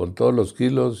con todos los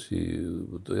kilos y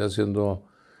estoy haciendo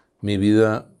mi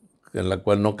vida en la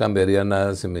cual no cambiaría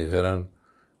nada si me dijeran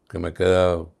que me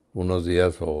queda unos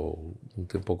días o un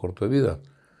tiempo corto de vida.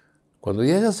 Cuando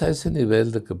llegas a ese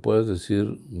nivel de que puedes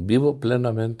decir, vivo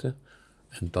plenamente,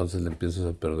 entonces le empiezas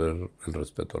a perder el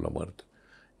respeto a la muerte.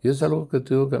 Y es algo que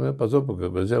te digo que a mí me pasó, porque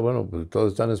decía, bueno, pues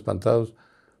todos están espantados.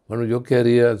 Bueno, ¿yo qué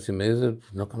haría? Si me dicen,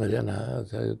 pues no cambiaría nada. O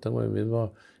sea, yo tengo el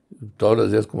mismo, todos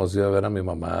los días como si iba a ver a mi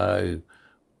mamá.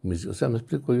 O sea, me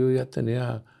explico, yo ya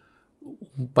tenía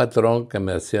un patrón que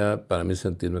me hacía para mí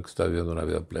sentirme que estaba viviendo una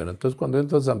vida plena. Entonces, cuando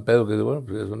entro a San Pedro, que digo, bueno,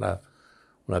 pues es una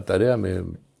tarea,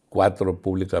 4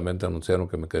 públicamente anunciaron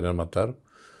que me querían matar.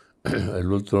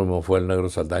 El último fue el negro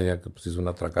Saldaña, que pues hizo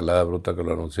una tracalada bruta que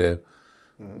lo anuncié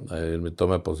en mi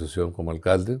toma de posesión como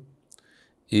alcalde.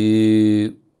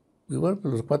 Y bueno,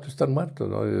 pues los 4 están muertos,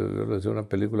 ¿no? Yo le decía una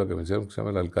película que me hicieron que se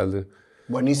llama El Alcalde.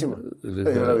 Buenísima. Y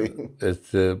le Yo la vi.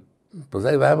 dije, pues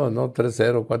ahí vamos, ¿no?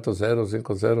 3-0, 4-0,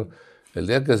 5-0. El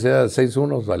día que sea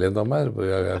 6-1, valiendo a madre, pues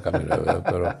ya caminé, ¿verdad?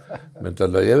 Pero mientras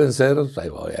lo lleven ceros, ahí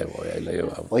voy, ahí la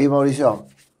llevamos. Oye, Mauricio,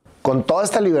 con toda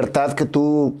esta libertad que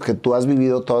tú has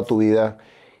vivido toda tu vida,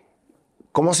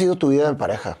 ¿cómo ha sido tu vida en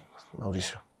pareja,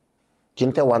 Mauricio?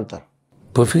 ¿Quién te aguanta?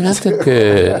 Pues fíjate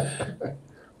que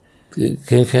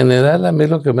en general a mí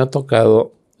lo que me ha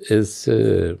tocado es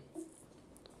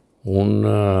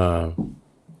una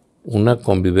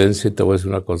convivencia, y te voy a decir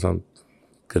una cosa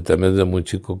que también desde muy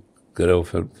chico creo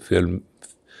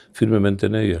firmemente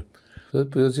en ella. Entonces,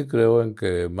 pues yo sí creo en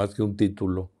que más que un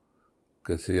título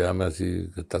que se llame así,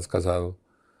 que estás casado,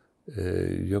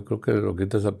 yo creo que lo que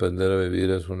tienes que aprender a vivir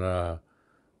es una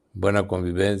buena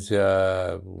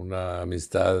convivencia, una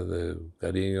amistad de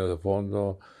cariño, de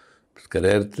fondo, pues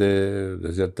quererte,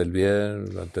 desearte el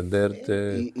bien,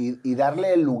 atenderte. Y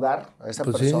darle el lugar a esa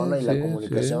Pues persona y la sí.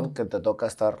 comunicación que te toca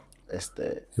estar.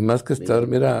 Y más que estar,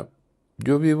 Viviendo. mira,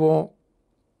 yo vivo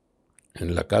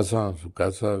en la casa, su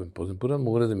casa, pues en puras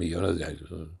mujeres de millones de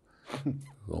años, ¿no?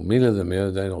 O miles de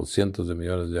millones de años, o cientos de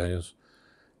millones de años.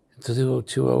 Entonces digo,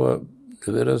 Chihuahua,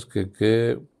 de veras que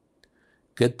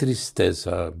qué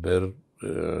tristeza ver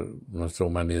nuestra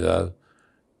humanidad,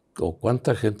 o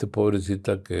cuánta gente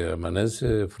pobrecita que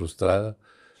amanece frustrada,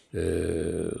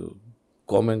 eh,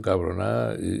 come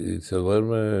encabronada y se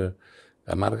duerme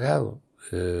amargado.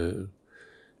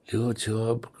 Digo,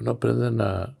 Chihuahua, ¿por qué no aprenden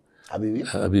 ¿A vivir?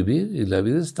 a vivir? Y la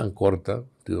vida es tan corta,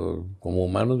 digo, como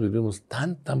humanos vivimos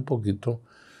tan poquito,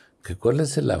 que cuál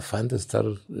es el afán de estar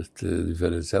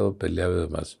diferenciado, peleado y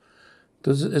demás.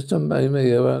 Entonces, esto a mí me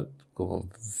lleva como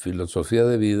filosofía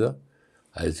de vida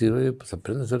a decir, oye, pues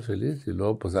aprende a ser feliz y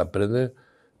luego pues aprende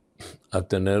a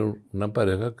tener una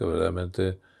pareja que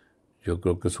verdaderamente yo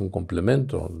creo que es un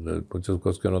complemento. De muchas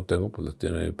cosas que no tengo, pues las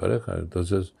tiene mi pareja.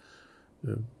 Entonces,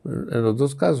 en los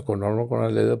 2 casos, con Norma, con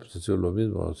Aleida, pues ha sido lo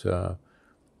mismo. O sea,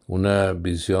 una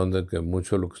visión de que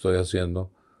mucho de lo que estoy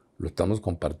haciendo lo estamos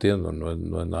compartiendo, no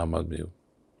es nada más mío.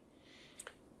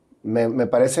 Me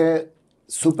parece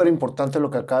súper importante lo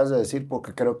que acabas de decir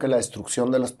porque creo que la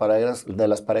destrucción de las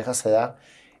parejas se da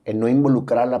en no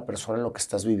involucrar a la persona en lo que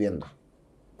estás viviendo.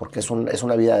 Porque es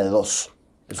una vida de 2.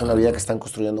 Es una vida que están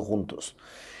construyendo juntos.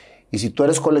 Y si tú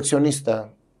eres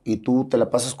coleccionista y tú te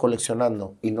la pasas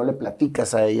coleccionando y no le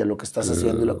platicas a ella lo que estás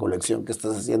haciendo y la colección que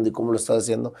estás haciendo y cómo lo estás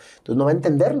haciendo, entonces no va a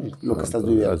entender lo que estás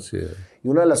viviendo. Así es. Y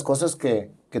una de las cosas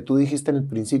que tú dijiste en el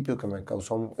principio que me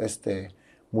causó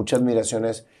mucha admiración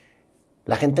es,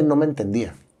 la gente no me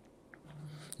entendía.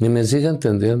 Ni me sigue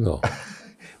entendiendo.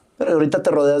 Pero ahorita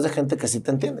te rodeas de gente que sí te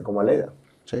entiende, como Aleida.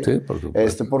 ¿Sí? Sí, por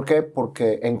supuesto. ¿Por qué?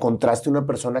 Porque encontraste una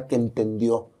persona que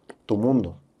entendió tu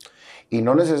mundo. Y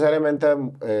no necesariamente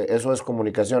eso es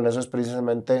comunicación, eso es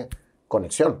precisamente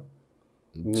conexión.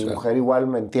 Mi mujer igual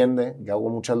me entiende, yo hago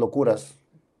muchas locuras,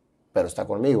 pero está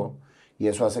conmigo. Y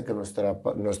eso hace que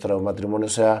nuestro matrimonio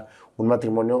sea un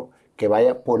matrimonio que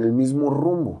vaya por el mismo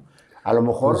rumbo. A lo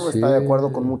mejor Pues no sí, está de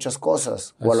acuerdo con muchas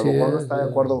cosas, o a lo así mejor no es. está de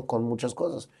acuerdo con muchas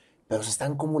cosas, pero se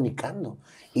están comunicando.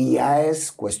 Y ya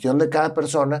es cuestión de cada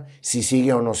persona si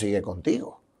sigue o no sigue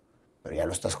contigo. Pero ya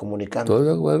lo estás comunicando.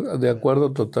 Estoy de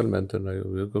acuerdo totalmente, Nayo.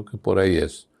 Yo creo que por ahí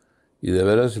es. Y de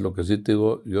veras, lo que sí te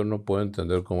digo, yo no puedo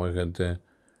entender cómo hay gente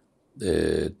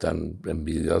tan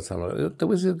envidiosa. Yo te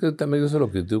voy a decir que también yo se lo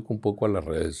critico un poco a las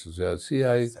redes. O sea, sí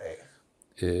hay.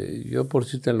 Sí. Yo por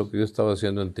si en lo que yo estaba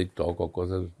haciendo en TikTok o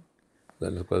cosas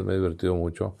en las cuales me he divertido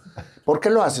mucho. ¿Por qué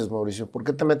lo haces, Mauricio? ¿Por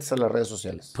qué te metes a las redes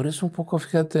sociales? Por eso un poco,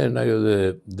 fíjate, Nayo,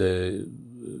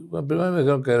 bueno, primero me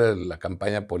dijeron que era la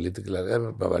campaña política y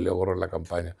me valió gorro la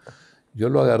campaña. Yo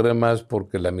lo agarré más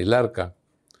porque la Milarca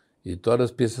y todas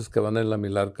las piezas que van en la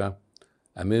Milarca,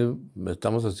 a mí me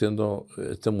estamos haciendo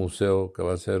este museo que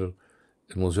va a ser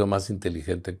el museo más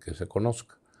inteligente que se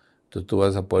conozca. Entonces tú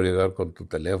vas a poder llegar con tu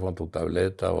teléfono, tu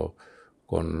tableta o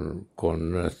con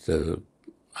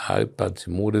iPads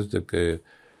y mures de que,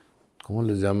 ¿cómo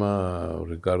les llama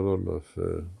Ricardo? Los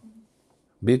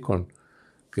beacon,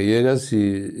 que llegas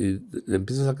y le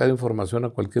empiezas a sacar información a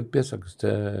cualquier pieza que esté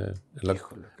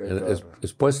Híjole, qué cabrón.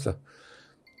 expuesta.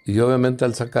 Y obviamente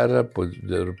al sacarla, pues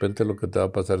de repente lo que te va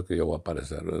a pasar es que yo voy a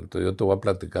aparecer, ¿verdad? Entonces yo te voy a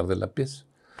platicar de la pieza.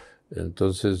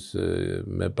 Entonces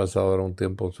me he pasado ahora un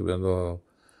tiempo subiendo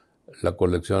la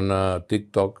colección a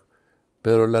TikTok,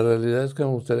 pero la realidad es que me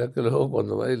gustaría que luego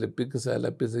cuando vayas y le piques a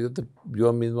la pieza,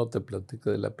 yo mismo te platique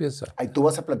de la pieza. Ahí tú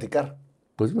vas a platicar.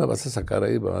 Pues me vas a sacar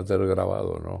ahí, me vas a tener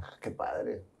grabado, ¿no? Qué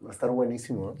padre. Va a estar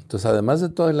buenísimo, ¿no? Entonces, además de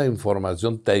toda la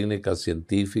información técnica,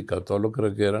 científica, todo lo que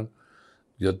requieran,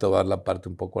 yo te voy a dar la parte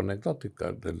un poco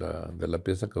anecdótica de la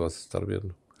pieza que vas a estar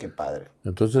viendo. Qué padre.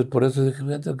 Entonces, por eso dije,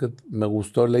 fíjate que me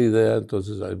gustó la idea,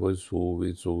 entonces ahí voy,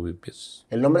 subí piezas.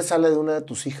 El nombre sale de una de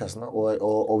tus hijas, ¿no?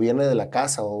 O viene de la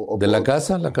casa. De la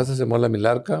casa se llamó La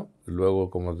Milarca, y luego,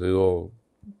 como te digo,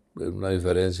 una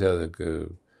diferencia de que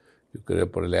yo quería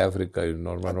ponerle África y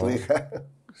Norma A tu no. hija.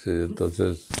 Sí,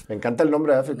 entonces, Me encanta el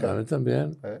nombre de a África. mí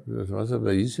también, se me hace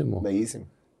bellísimo. Bellísimo.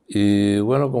 Y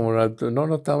bueno, como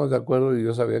no estábamos de acuerdo y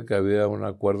yo sabía que había un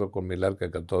acuerdo con Milarca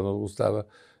que a todos nos gustaba,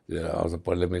 y vamos a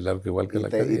ponerle Milarca igual que Y la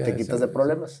te quería. quitas de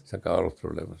problemas. Se acabaron los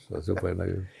problemas. Así fue,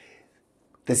 Nayo.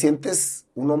 ¿Te sientes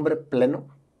un hombre pleno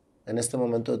en este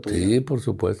momento de tu vida? Sí, por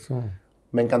supuesto.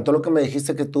 Me encantó lo que me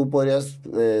dijiste, que tú podrías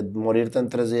morirte en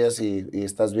 3 días y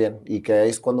estás bien. Y que ahí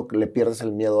es cuando le pierdes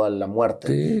el miedo a la muerte.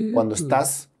 Sí, Cuando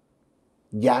estás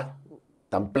ya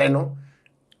tan pleno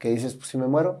que dices, pues si me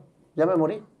muero, ya me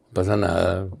morí. no pasa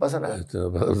nada. No pasa nada.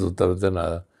 No pasa absolutamente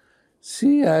nada.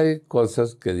 Sí hay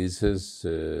cosas que dices,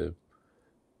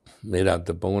 mira,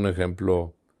 te pongo un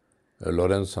ejemplo,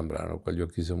 Lorenzo Zambrano, cual yo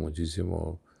quise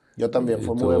muchísimo. Yo también, Y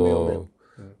fue muy amigo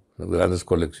mío. grandes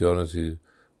colecciones y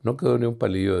no quedó ni un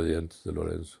palillo de dientes de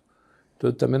Lorenzo.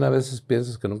 Entonces también a veces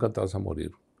piensas que nunca te vas a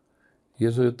morir. Y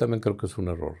eso yo también creo que es un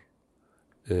error.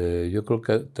 Yo creo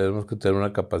que tenemos que tener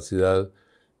una capacidad,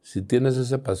 si tienes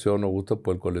esa pasión o gusto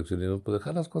por el coleccionismo, pues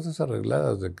dejar las cosas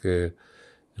arregladas, de que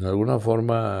en alguna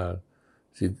forma,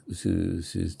 si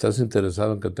estás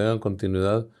interesado en que tengan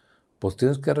continuidad, pues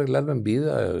tienes que arreglarlo en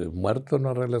vida. Muerto no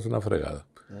arreglas una fregada.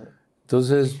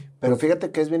 Entonces, Pero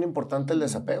fíjate que es bien importante el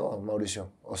desapego, Mauricio.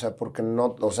 O sea, porque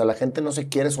no, o sea, la gente no se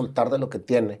quiere soltar de lo que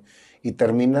tiene y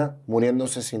termina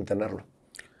muriéndose sin tenerlo.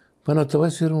 bueno, te voy a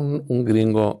decir un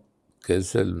gringo que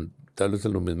es tal vez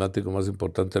el numismático más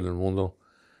importante en el mundo,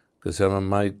 que se llama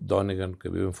Mike Donegan, que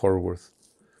vive en Fort Worth.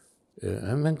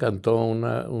 A mí me encantó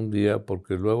un día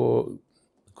porque luego,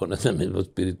 con ese mismo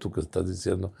espíritu que estás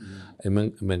diciendo, a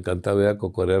mí me encantaba ir a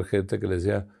cocorear gente que le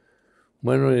decía,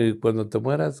 bueno, y cuando te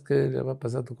mueras, ¿qué le va a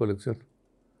pasar a tu colección?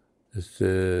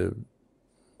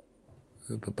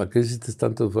 ¿Para qué hiciste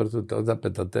tanto esfuerzo? Te vas a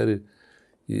petatear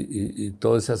y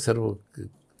todo ese acervo.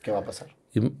 ¿Qué va a pasar?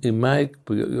 Y Mike,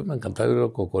 pues yo me encantaba ir a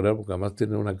cocorear porque además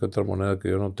tiene una que otra moneda que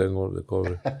yo no tengo de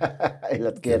cobre. Y la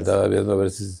Y adquieres. andaba viendo a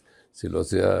ver si lo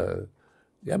hacía.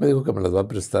 Ya me dijo que me las va a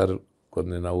prestar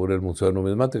cuando inaugure el Museo de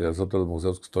Numismática, es otro de los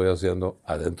museos que estoy haciendo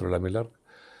adentro de la Milarca.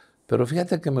 Pero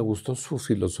fíjate que me gustó su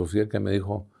filosofía que me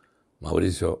dijo,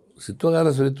 Mauricio, si tú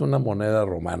agarras ahorita una moneda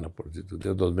romana, por si tú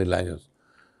tienes 2000 años,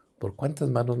 ¿por cuántas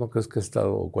manos no crees que ha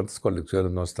estado, o cuántas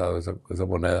colecciones no ha estado esa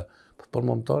moneda? Pues por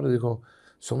montones. Dijo,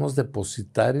 somos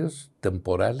depositarios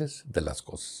temporales de las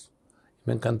cosas.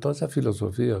 Me encantó esa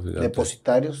filosofía, fíjate.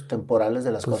 Depositarios temporales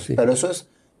de las Pues cosas. sí. Pero eso es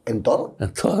en todo.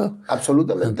 En todo.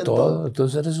 Absolutamente En en todo. todo.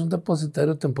 Entonces eres un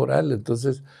depositario temporal.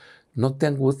 Entonces no te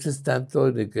angusties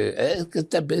tanto ni que es que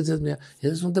esta pieza es mía.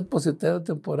 Eres un depositario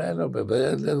temporal, hombre,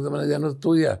 ya no es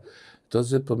tuya.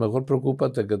 Entonces, pues mejor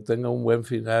preocúpate que tenga un buen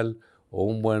final o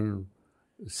un buen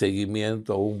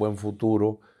seguimiento o un buen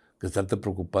futuro que estarte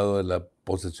preocupado de la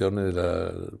posesión y de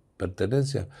la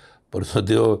pertenencia. Por eso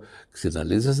digo, si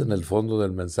analizas en el fondo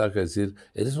del mensaje, decir,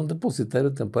 eres un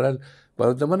depositario temporal,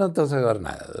 cuando te mandan no te vas a llevar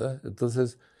nada, ¿verdad?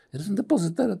 Entonces, eres un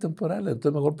depositario temporal,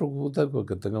 entonces mejor preocúpate con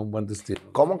que tenga un buen destino.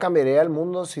 ¿Cómo cambiaría el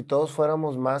mundo si todos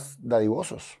fuéramos más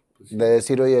dadivosos? De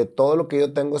decir, oye, todo lo que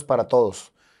yo tengo es para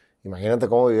todos. Imagínate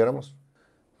cómo viviéramos.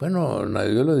 Bueno,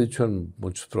 yo lo he dicho en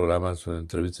muchos programas, en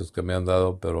entrevistas que me han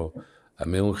dado, pero a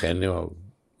mí un genio,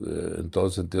 en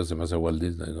todos sentidos, se me hace Walt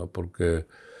Disney, ¿no? Porque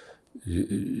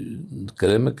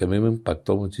créeme que a mí me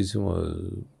impactó muchísimo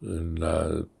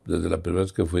desde la primera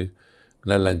vez que fui.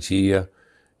 Una lanchilla,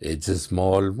 it's a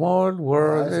small world.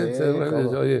 Sí,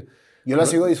 Oye, yo la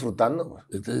sigo disfrutando, güey.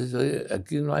 entonces, oye,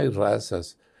 aquí no hay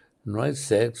razas, no hay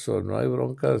sexo, no hay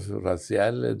broncas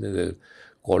raciales, ni de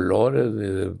colores, ni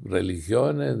de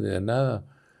religiones, ni de nada.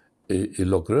 Y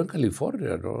lo creo en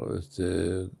California, ¿no?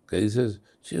 Que dices,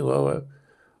 Chihuahua,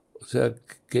 o sea,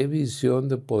 qué visión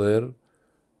de poder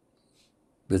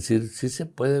decir, sí se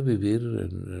puede vivir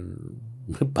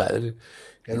muy padre.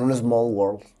 En un small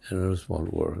world. En un small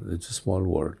world, it's a small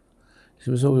world.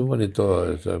 Sí me hizo muy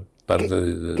bonito esa parte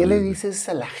 ¿Qué le dices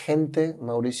a la gente,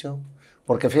 Mauricio?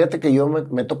 Porque fíjate que yo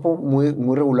me topo muy,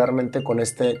 muy regularmente con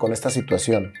esta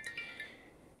situación.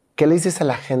 ¿Qué le dices a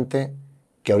la gente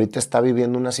que ahorita está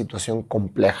viviendo una situación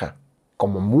compleja,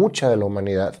 como mucha de la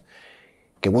humanidad,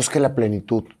 que busque la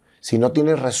plenitud? Si no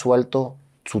tiene resuelto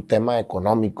su tema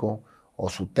económico, o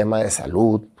su tema de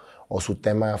salud, o su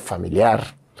tema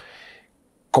familiar,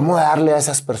 ¿cómo darle a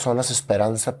esas personas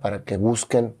esperanza para que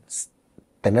busquen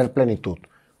tener plenitud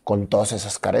con todas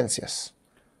esas carencias?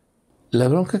 La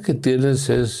bronca que tienes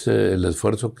es el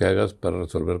esfuerzo que hagas para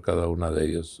resolver cada una de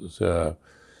ellas. O sea,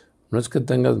 no es que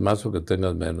tengas más o que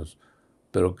tengas menos,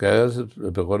 pero que hagas el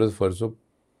mejor esfuerzo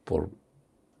por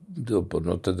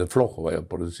no te de flojo, vaya,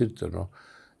 por decirte, ¿no?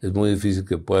 Es muy difícil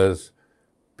que puedas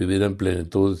vivir en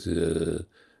plenitud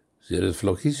si eres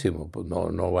flojísimo, pues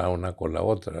no va una con la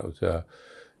otra. O sea,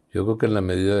 yo creo que en la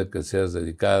medida de que seas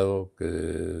dedicado,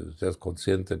 que seas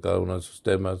consciente de cada uno de esos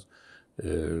temas,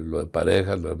 lo de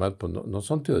parejas, lo demás, pues no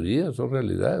son teorías, son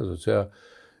realidades. O sea,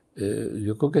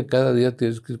 yo creo que cada día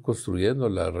tienes que ir construyendo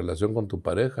la relación con tu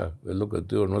pareja. Es lo que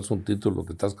te digo, no es un título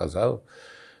que estás casado.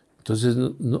 Entonces,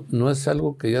 no es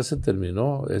algo que ya se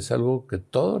terminó, es algo que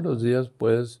todos los días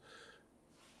puedes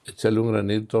echarle un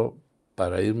granito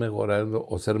para ir mejorando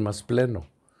o ser más pleno.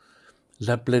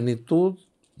 La plenitud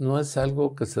no es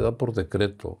algo que se da por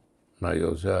decreto,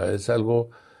 Nayo, o sea, es algo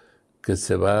que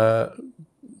se va,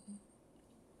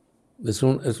 es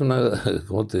una,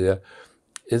 ¿cómo te diría?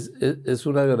 Es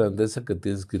una grandeza que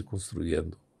tienes que ir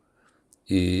construyendo.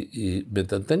 Y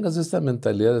mientras tengas esta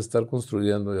mentalidad de estar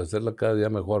construyendo y hacerla cada día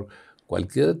mejor,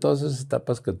 cualquiera de todas esas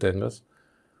etapas que tengas,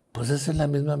 pues es en la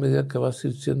misma medida que vas a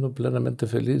ir siendo plenamente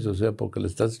feliz, o sea, porque le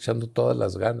estás echando todas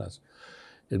las ganas.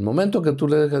 El momento que tú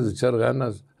le dejas de echar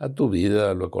ganas a tu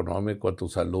vida, a lo económico, a tu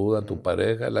salud, a tu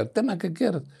pareja, al tema que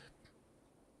quieras,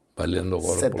 valiendo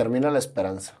gorro. Se termina la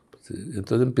esperanza. Sí,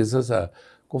 entonces empiezas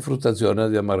con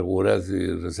frustraciones y amarguras y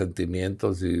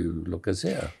resentimientos y lo que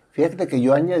sea. Fíjate que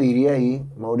yo añadiría ahí,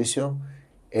 Mauricio,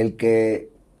 el que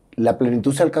la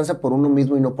plenitud se alcanza por uno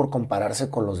mismo y no por compararse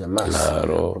con los demás.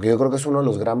 Claro. Porque yo creo que es uno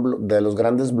de los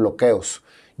grandes bloqueos.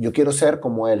 Yo quiero ser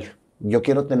como él. Yo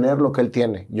quiero tener lo que él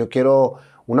tiene. Yo quiero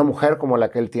una mujer como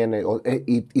la que él tiene.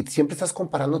 Y siempre estás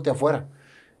comparándote afuera.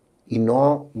 Y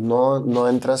no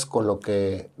entras con lo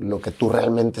que tú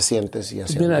realmente sientes y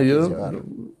hacia Mira, dónde yo quieres llegar.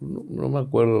 no me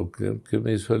acuerdo que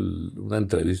me hizo una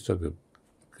entrevista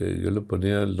que yo le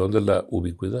ponía el don de la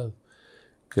ubicuidad.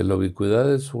 Que la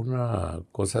ubicuidad es una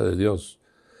cosa de Dios.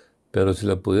 Pero si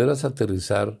la pudieras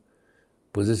aterrizar,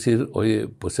 pues decir, oye,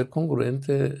 pues ser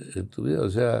congruente en tu vida. O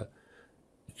sea,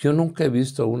 yo nunca he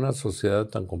visto una sociedad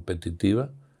tan competitiva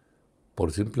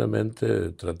por simplemente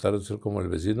tratar de ser como el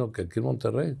vecino que aquí en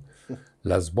Monterrey.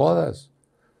 Las bodas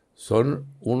son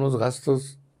unos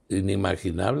gastos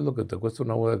inimaginables lo que te cuesta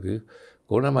una boda aquí,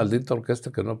 con una maldita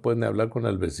orquesta que no puede ni hablar con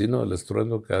el vecino del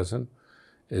estruendo que hacen.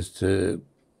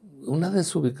 Una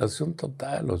desubicación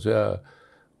total, o sea,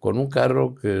 con un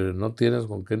carro que no tienes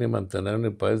con qué ni mantener,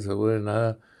 ni pagar el seguro, ni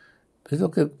nada. Es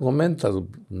lo que comentas,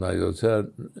 Nayo, o sea,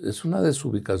 es una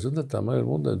desubicación del tamaño del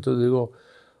mundo. Entonces digo,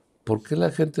 ¿por qué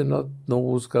la gente no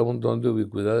busca un don de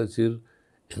ubicuidad? Decir,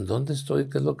 ¿en dónde estoy?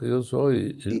 ¿Qué es lo que yo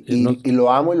soy? Y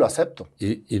lo amo y lo acepto.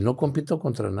 Y no compito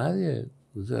contra nadie.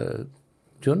 O sea,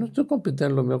 yo no estoy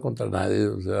compitiendo lo mío contra nadie.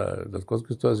 O sea, las cosas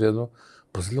que estoy haciendo,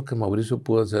 pues es lo que Mauricio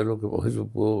pudo hacer, lo que Mauricio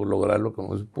pudo lograr, lo que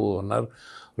Mauricio pudo donar,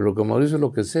 lo que Mauricio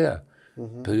lo que sea.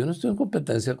 Pero yo no estoy en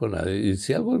competencia con nadie. Y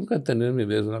si algo nunca he tenido en mi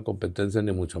vida es una competencia,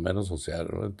 ni mucho menos social,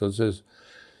 ¿no? Entonces,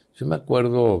 yo me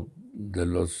acuerdo de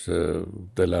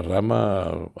de la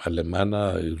rama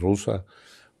alemana y rusa,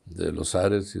 de los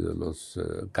zares y de los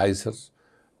kaisers.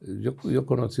 Yo he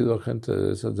conocido a gente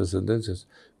de esas descendencias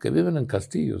que viven en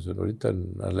castillos, ahorita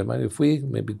en Alemania. Fui,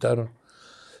 me invitaron.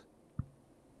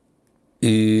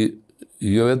 Y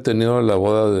yo había tenido la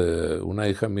boda de una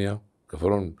hija mía, que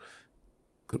fueron,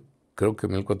 creo que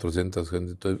 1,400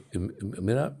 gente.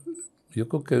 Mira, yo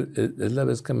creo que es la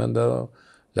vez que me han dado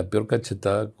la peor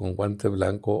cachetada con guante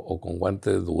blanco o con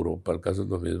guante duro, para el caso es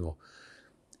lo mismo.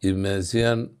 Y me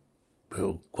decían,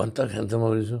 pero ¿cuánta gente,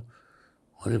 Mauricio?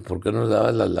 Oye, ¿por qué no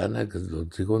dabas la lana que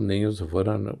los hijos niños se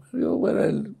fueran? Yo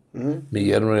era mi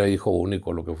yerno era hijo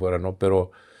único, lo que fuera, ¿no? Pero,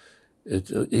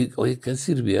 oye, ¿qué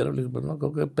sirvieron? Le dije, pues no,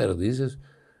 creo que perdices.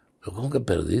 Pero ¿cómo que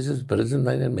perdices? Pareces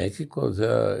nadie en México, o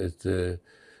sea,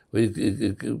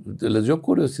 oye, les dio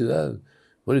curiosidad.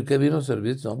 Oye, ¿qué vino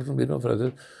serviste? No, pues un vino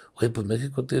francés. Oye, pues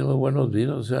México tiene muy buenos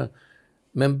vinos, o sea,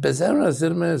 me empezaron a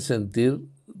hacerme sentir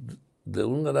de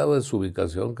un grado de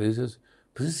desubicación que dices,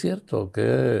 pues es cierto,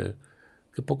 qué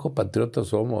poco patriotas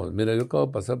somos. Mira, yo acabo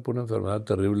de pasar por una enfermedad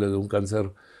terrible de un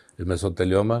cáncer, el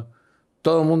mesotelioma.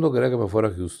 Todo el mundo quería que me fuera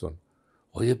a Houston.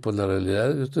 Oye, pues la realidad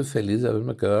es que yo estoy feliz de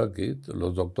haberme quedado aquí.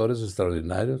 Los doctores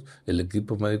extraordinarios, el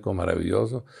equipo médico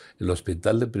maravilloso, el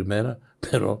hospital de primera,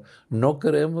 pero no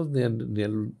creemos ni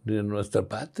en nuestra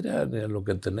patria, ni en lo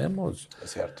que tenemos.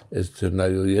 Es cierto.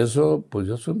 Nayo. Y eso, pues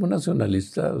yo soy muy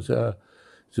nacionalista. O sea,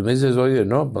 si me dices, oye,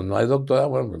 no, pues no hay doctora,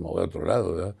 bueno, pues me voy a otro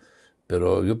lado, ¿verdad?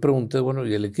 Pero yo pregunté, bueno,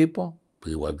 ¿y el equipo?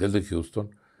 Pues igual que el de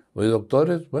Houston. Oye,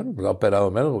 doctores, bueno, pues ha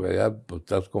operado menos, porque ya pues,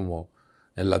 estás como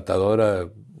enlatadora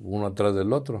uno atrás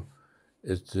del otro.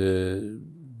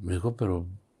 Me dijo, pero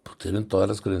pues, tienen todas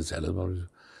las credenciales, Mauricio.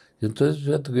 Y entonces,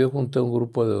 fíjate que yo junté un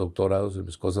grupo de doctorados en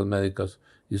mis cosas médicas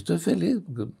y estoy feliz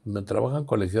porque me trabajan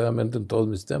colegiadamente en todos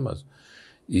mis temas.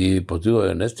 Y pues digo,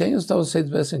 en este año he estado 6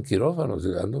 veces en quirófano, o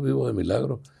sea, ando vivo de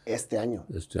milagro. Este año.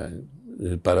 Este año.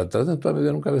 Para atrás en toda mi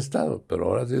vida nunca había estado, pero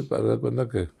ahora sí, para dar cuenta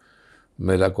que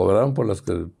me la cobraron por las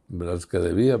que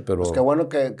debía, pero Pues qué bueno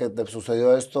que te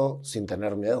sucedió esto sin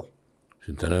tener miedo.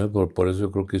 sin tener, por eso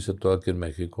yo creo que hice todo aquí en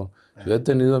México. Si hubiera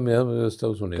tenido miedo, me hubiera ido a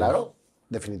Estados Unidos. Claro,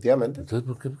 definitivamente. Entonces,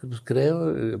 ¿por qué? Porque, pues creo,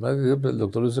 además, el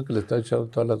doctor dice que le está echando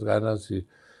todas las ganas y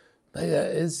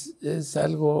vaya, es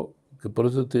algo que por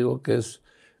eso te digo que es,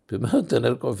 primero,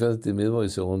 tener confianza en ti mismo y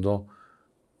segundo,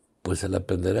 pues el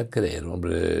aprender a creer,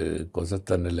 hombre, cosas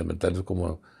tan elementales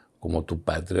como tu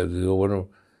patria. Digo, bueno,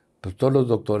 pues todos los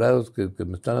doctorados que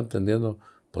me están atendiendo,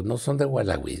 pues no son de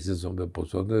Gualahuises, hombre, pues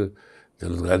son de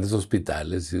los grandes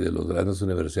hospitales y de las grandes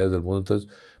universidades del mundo. Entonces,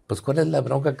 pues ¿cuál es la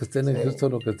bronca que estén en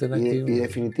Houston o que estén aquí? Y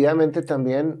definitivamente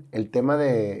también el tema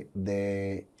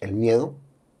de el miedo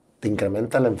te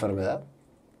incrementa la enfermedad.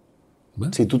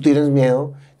 Bueno, Si tú tienes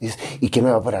miedo, dices, ¿y quién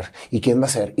me va a parar? ¿Y quién va a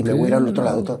hacer? ¿Y me voy a ir al otro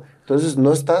lado? Entonces,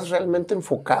 no estás realmente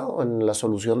enfocado en la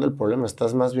solución del problema,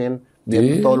 estás más bien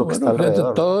viendo sí, todo lo que está fíjate,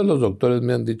 alrededor. todos los doctores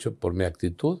me han dicho por mi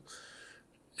actitud,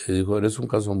 dijo, eres un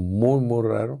caso muy, muy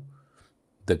raro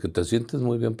de que te sientes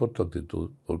muy bien por tu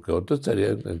actitud, porque otro estaría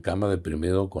en cama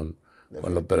deprimido con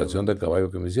la operación de caballo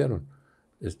que me hicieron.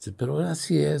 Pero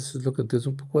así es lo que tienes,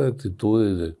 un poco de actitud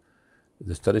y de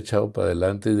estar echado para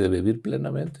adelante y de vivir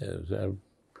plenamente. O sea,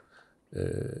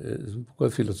 es un poco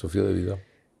de filosofía de vida.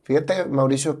 Fíjate,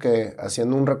 Mauricio, que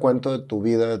haciendo un recuento de tu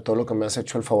vida, de todo lo que me has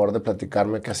hecho el favor de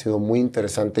platicarme, que ha sido muy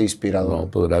interesante e inspirador,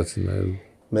 No, pues gracias.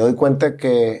 me doy cuenta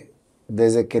que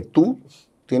desde que tú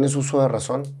tienes uso de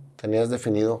razón, tenías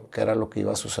definido qué era lo que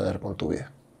iba a suceder con tu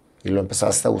vida. Y lo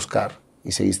empezaste a buscar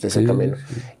y seguiste ese camino.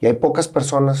 Sí. Y hay pocas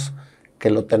personas que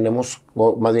lo tenemos,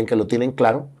 o más bien que lo tienen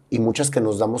claro, y muchas que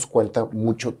nos damos cuenta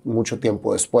mucho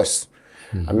tiempo después.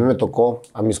 A mí me tocó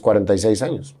a mis 46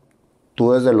 años.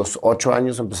 Tú desde los 8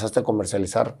 años empezaste a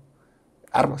comercializar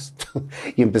armas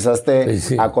y empezaste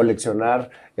a coleccionar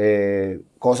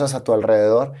cosas a tu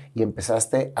alrededor y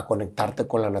empezaste a conectarte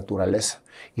con la naturaleza.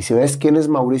 Y si ves quién es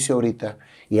Mauricio ahorita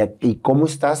y cómo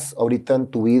estás ahorita en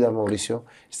tu vida, Mauricio,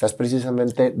 estás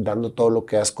precisamente dando todo lo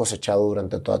que has cosechado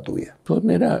durante toda tu vida. Pues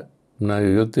mira, Nayo,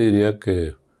 yo te diría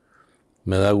que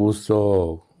me da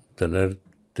gusto tener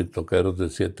tiktokeros de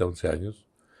 7 a 11 años.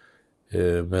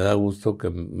 Me da gusto que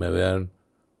me vean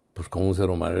pues como un ser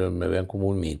humano, me vean como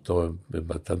un mito,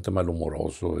 bastante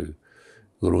malhumoroso, y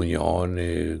gruñón.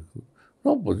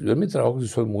 No, pues yo en mi trabajo sí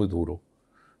soy muy duro,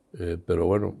 pero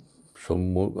bueno,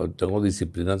 tengo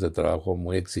disciplinas de trabajo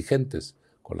muy exigentes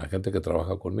con la gente que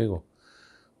trabaja conmigo.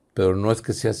 Pero no es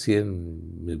que sea así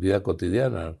en mi vida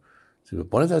cotidiana. Si me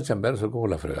pones a chambear, soy como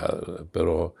la fregada,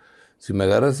 pero Si me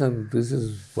agarras dices,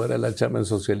 fuera de la chama en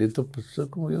socialito, pues soy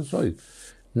como yo soy.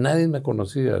 Nadie me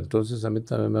conocía, entonces a mí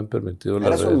también me han permitido las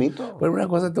Eres redes. un mito. Pero una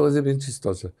cosa te voy a decir bien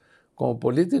chistosa. Como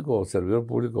político o servidor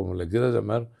público, como le quieras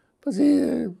llamar, pues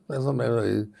sí, más o menos.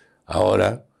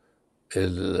 Ahora,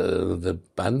 de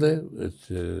Pande,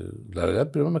 la verdad,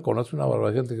 primero me conoce una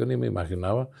barbaridad de gente que yo ni me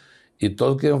imaginaba y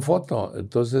todos quieren foto.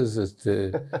 Entonces,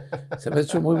 se me ha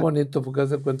hecho muy bonito porque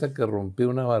haz de cuenta que rompí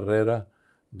una barrera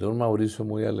de un Mauricio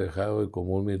muy alejado y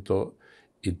como un mito,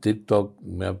 y TikTok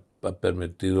me ha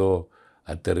permitido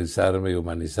aterrizarme y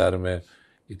humanizarme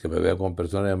y que me vea como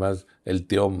persona. Además, el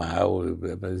tío Mau,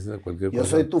 me dicen cualquier Yo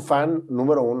cosa. soy tu fan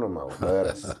número 1, Mau, de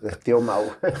veras, el tío Mau.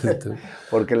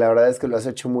 Porque la verdad es que lo has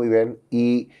hecho muy bien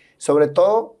y sobre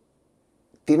todo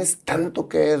tienes tanto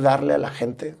que darle a la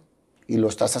gente y lo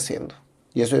estás haciendo.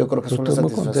 Y eso yo creo que es Pues una estoy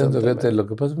muy satisfacción contento, fíjate. tremenda. Lo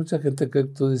que pasa es que mucha gente que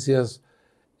tú decías,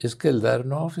 es que el dar,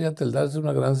 no, fíjate, el dar es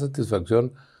una gran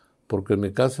satisfacción, porque en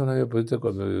mi caso, Nayo, pues, ahorita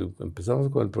cuando empezamos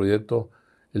con el proyecto,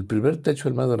 el primer techo,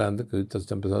 el más grande, que ahorita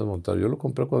está empezando a montar, yo lo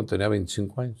compré cuando tenía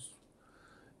 25 años.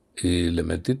 Y le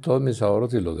metí todos mis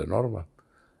ahorros y los de Norma.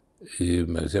 Y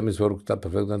me decía mi suegro que está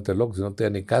perfectamente loco, si no tenía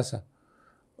ni casa.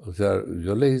 O sea,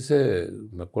 yo le hice,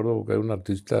 me acuerdo que hay un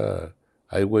artista,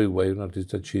 Ai Weiwei, un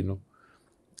artista chino,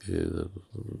 eh,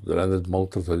 grandes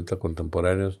monstruos ahorita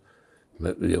contemporáneos,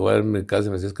 me llegó a ver mi casa y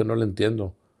me decía, es que no le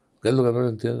entiendo. ¿Qué es lo que no le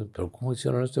entiendo? Pero ¿cómo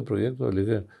hicieron este proyecto? Le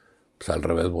dije, pues al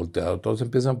revés, volteado. Todos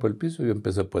empiezan por el piso y yo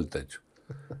empecé por el techo.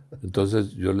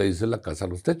 Entonces yo le hice la casa a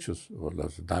los techos, o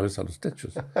las naves a los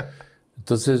techos.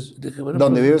 Entonces dije, bueno,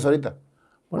 ¿Dónde pues, vives ahorita?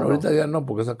 bueno, ¿O no? ahorita ya no,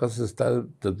 porque esa casa se está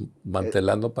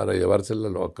desmantelando para llevársela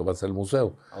a lo que va a ser el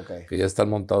museo. Ok. Que ya están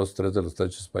montados 3 de los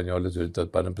techos españoles y ahorita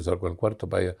van a empezar con el cuarto,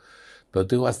 vaya. Pero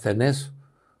te digo, hasta en eso.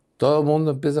 Todo el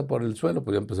mundo empieza por el suelo,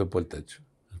 pues yo empecé por el techo.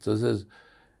 Entonces,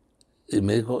 y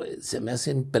me dijo, se me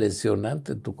hace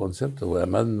impresionante tu concepto, güey.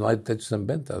 Además no hay techos en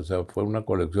venta, o sea, fue una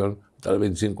colección, tal vez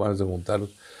 25 años de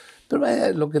juntarlos. Pero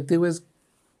vaya, lo que te digo es,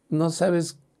 no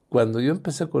sabes, cuando yo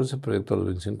empecé con ese proyecto a los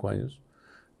 25 años,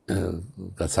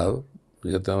 casado,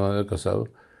 ya tengo un año casado,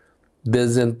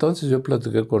 desde entonces yo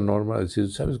platiqué con Norma,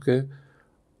 decir, ¿sabes qué?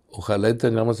 Ojalá y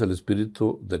tengamos el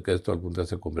espíritu de que esto algún día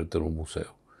se convierta en un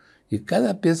museo. Y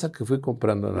cada pieza que fui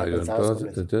comprando en ¿La Nayo, pensabas con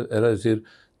eso? entonces era decir,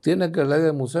 ¿tiene calidad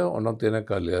de museo o no tiene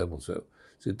calidad de museo?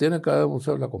 Si tiene calidad de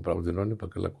museo, la compramos, si no, ni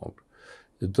para qué la compro.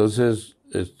 Entonces,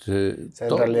 O sea,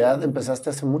 en realidad empezaste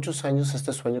hace muchos años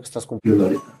este sueño que estás cumpliendo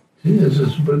ahorita. sí, eso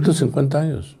es un proyecto de 50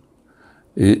 años.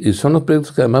 Y son los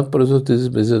proyectos que además por eso me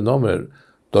dices, no, hombre,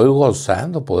 estoy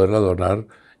gozando poderla donar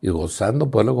y gozando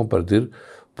poderla compartir,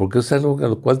 porque es algo en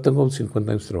lo cual tengo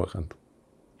 50 años trabajando.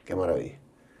 Qué maravilla.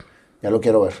 Ya lo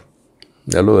quiero ver.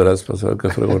 Ya lo verás, para saber qué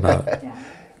fregonada.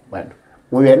 Bueno,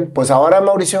 muy bien. Pues ahora,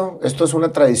 Mauricio, esto es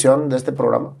una tradición de este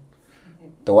programa.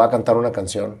 Te voy a cantar una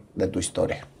canción de tu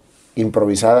historia,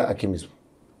 improvisada aquí mismo.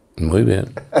 Muy bien.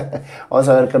 Vamos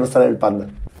a ver qué nos trae el Panda.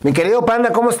 Mi querido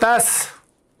Panda, ¿cómo estás?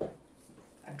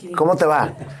 ¿Cómo te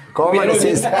va? ¿Cómo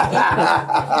amaneciste?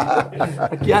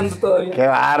 Aquí ando todavía. Qué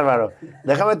bárbaro.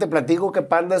 Déjame te platico que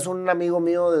Panda es un amigo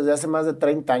mío desde hace más de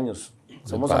 30 años.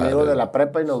 Somos padre. amigos de la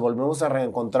prepa y nos volvimos a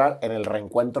reencontrar en el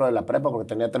reencuentro de la prepa porque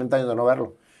tenía 30 años de no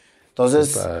verlo.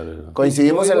 Entonces, Padre.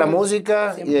 coincidimos Yo en la igual,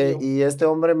 música siempre yo. y este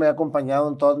hombre me ha acompañado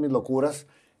en todas mis locuras.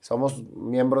 Somos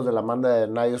miembros de la banda de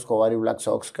Nayo Escobar y Black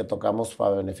Sox que tocamos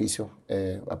para beneficio,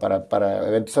 para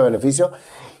eventos de beneficio.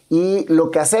 Y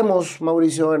lo que hacemos,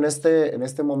 Mauricio, en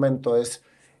este momento es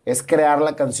crear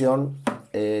la canción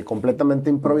completamente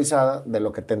improvisada de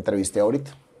lo que te entrevisté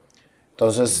ahorita.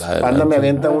 Entonces, Adelante. Panda me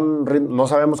avienta un ritmo, no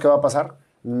sabemos qué va a pasar,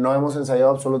 no hemos ensayado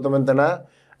absolutamente nada,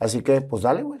 así que pues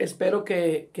dale, güey. Espero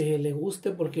que le guste,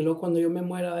 porque luego cuando yo me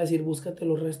muera va a decir, búscate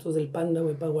los restos del Panda,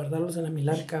 güey, para guardarlos en la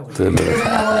milarca, güey. Sí,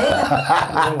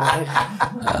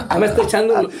 No me está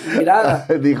echando mirada.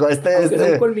 Dijo, Aunque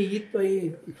sea un colmillito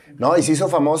ahí. No, y se hizo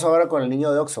famoso ahora con el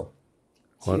niño de Oxxo.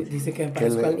 Sí, dice que me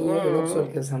parezco al niño del Oxxo, el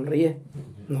que sonríe.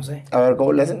 No sé. A ver,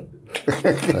 ¿cómo le hacen?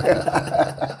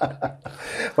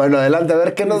 Bueno, adelante, a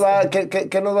ver, ¿qué nos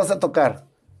vas a tocar?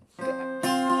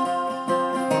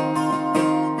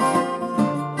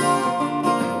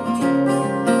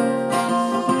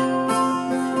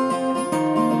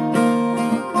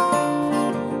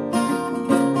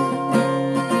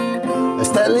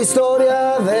 Esta es la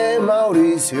historia de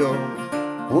Mauricio,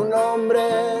 un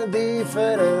hombre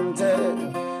diferente,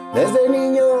 desde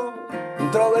niño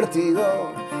introvertido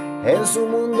en su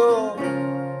mundo.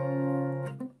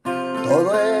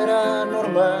 Todo era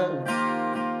normal,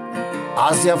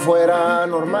 hacia afuera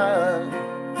normal.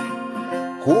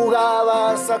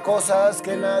 Jugabas a cosas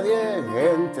que nadie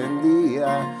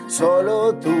entendía,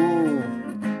 solo tú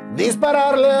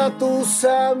dispararle a tus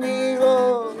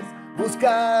amigos,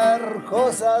 buscar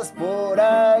cosas por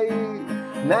ahí.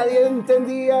 Nadie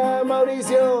entendía a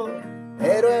Mauricio,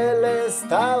 pero él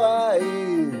estaba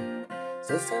ahí.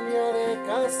 Se salía de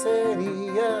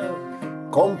cacería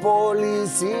con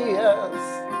policías.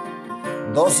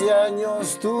 12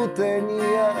 años tú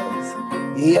tenías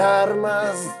y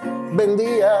armas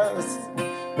vendías.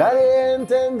 Nadie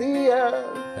entendía.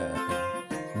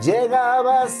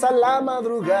 Llegabas a la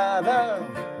madrugada,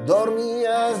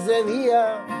 dormías de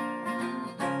día,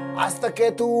 hasta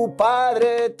que tu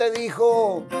padre te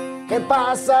dijo: ¿qué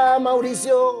pasa,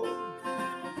 Mauricio?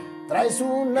 ¿Traes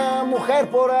una mujer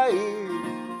por ahí?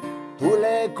 Tú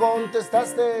le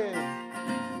contestaste: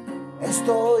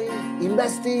 estoy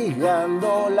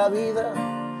investigando la vida,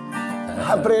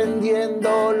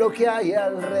 aprendiendo lo que hay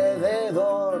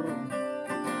alrededor.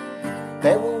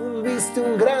 Te volviste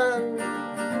un gran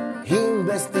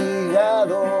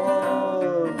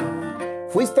investigador.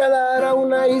 Fuiste a dar a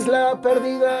una isla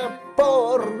perdida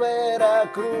por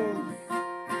Veracruz.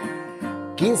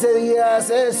 15 días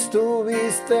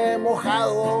estuviste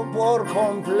mojado por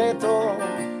completo,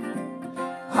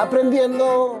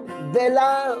 aprendiendo de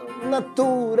la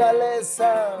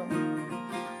naturaleza,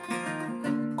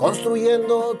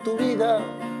 construyendo tu vida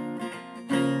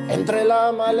entre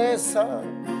la maleza.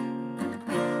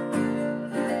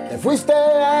 Te fuiste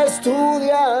a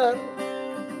estudiar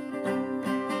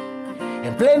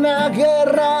en plena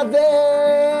guerra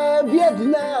de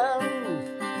Vietnam.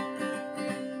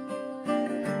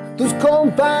 Tus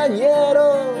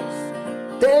compañeros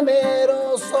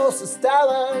temerosos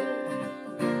estaban,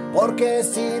 porque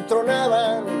si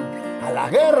tronaban a la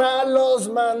guerra los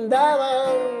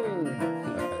mandaban.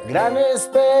 Gran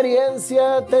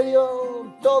experiencia te dio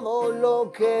todo lo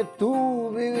que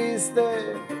tú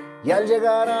viviste, y al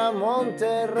llegar a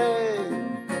Monterrey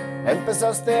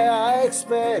empezaste a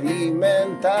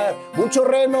experimentar mucho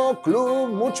Reno Club,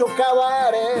 mucho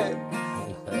cabaret.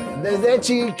 Desde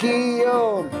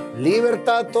chiquillo,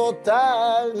 libertad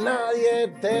total, nadie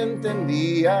te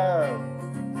entendía.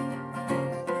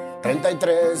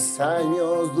 33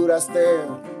 años duraste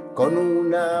con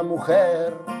una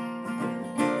mujer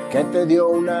que te dio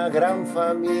una gran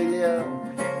familia,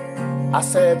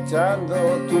 aceptando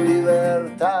tu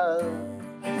libertad.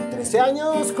 13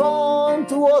 años con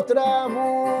tu otra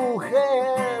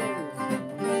mujer,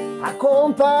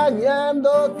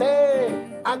 acompañándote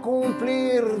a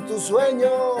cumplir tu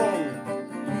sueño.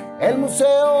 El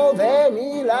Museo de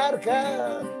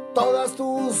Milarca, todas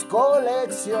tus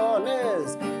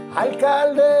colecciones.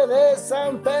 Alcalde de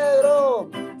San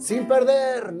Pedro, sin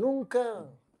perder nunca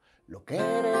lo que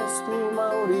eres tú,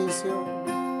 Mauricio.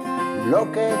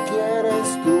 Lo que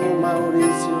quieres tú,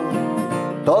 Mauricio.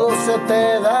 Todo se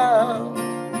te da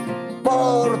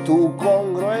por tu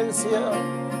congruencia.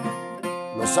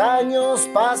 Los años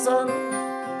pasan,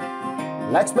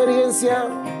 la experiencia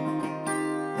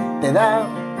te da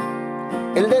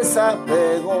el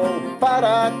desapego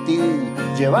para ti.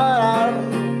 Llevar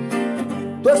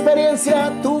tu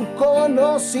experiencia, tu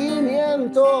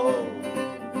conocimiento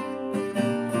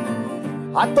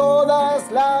a todas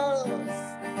las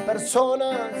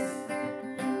personas.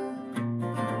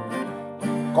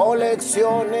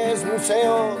 Colecciones,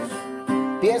 museos,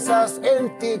 piezas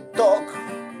en TikTok,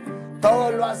 todo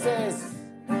lo haces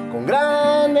con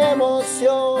gran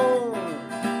emoción.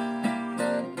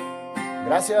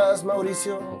 Gracias,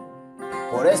 Mauricio,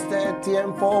 por este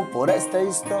tiempo, por esta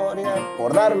historia,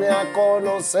 por darme a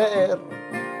conocer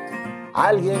a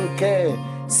alguien que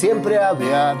siempre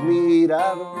había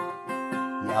admirado,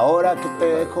 y ahora que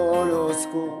te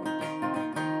conozco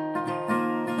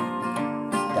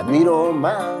te admiro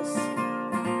más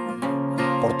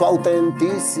por tu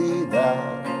autenticidad.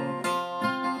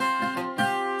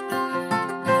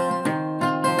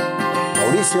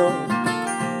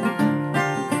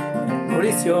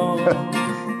 Mauricio,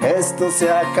 esto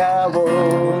se acabó.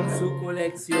 con su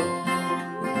colección.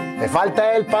 Te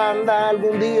falta el panda,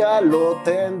 algún día lo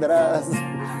tendrás.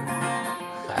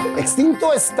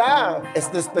 Extinto está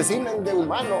este espécimen de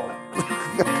humano.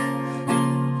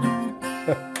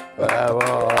 ¡Bravo!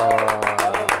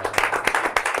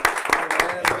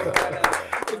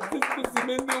 Este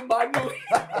espécimen de humano.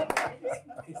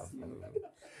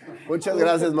 Muchas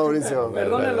gracias, Mauricio.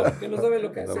 Perdónalo, que no sabe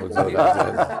lo que hace. Muchas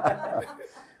gracias.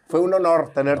 Fue un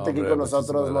honor tenerte Hombre, aquí con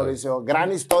nosotros, muchísimas Mauricio.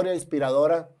 Gran historia,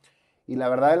 inspiradora. Y la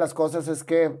verdad de las cosas es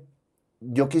que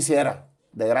yo quisiera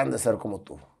de grande ser como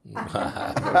tú.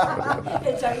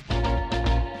 El chavito.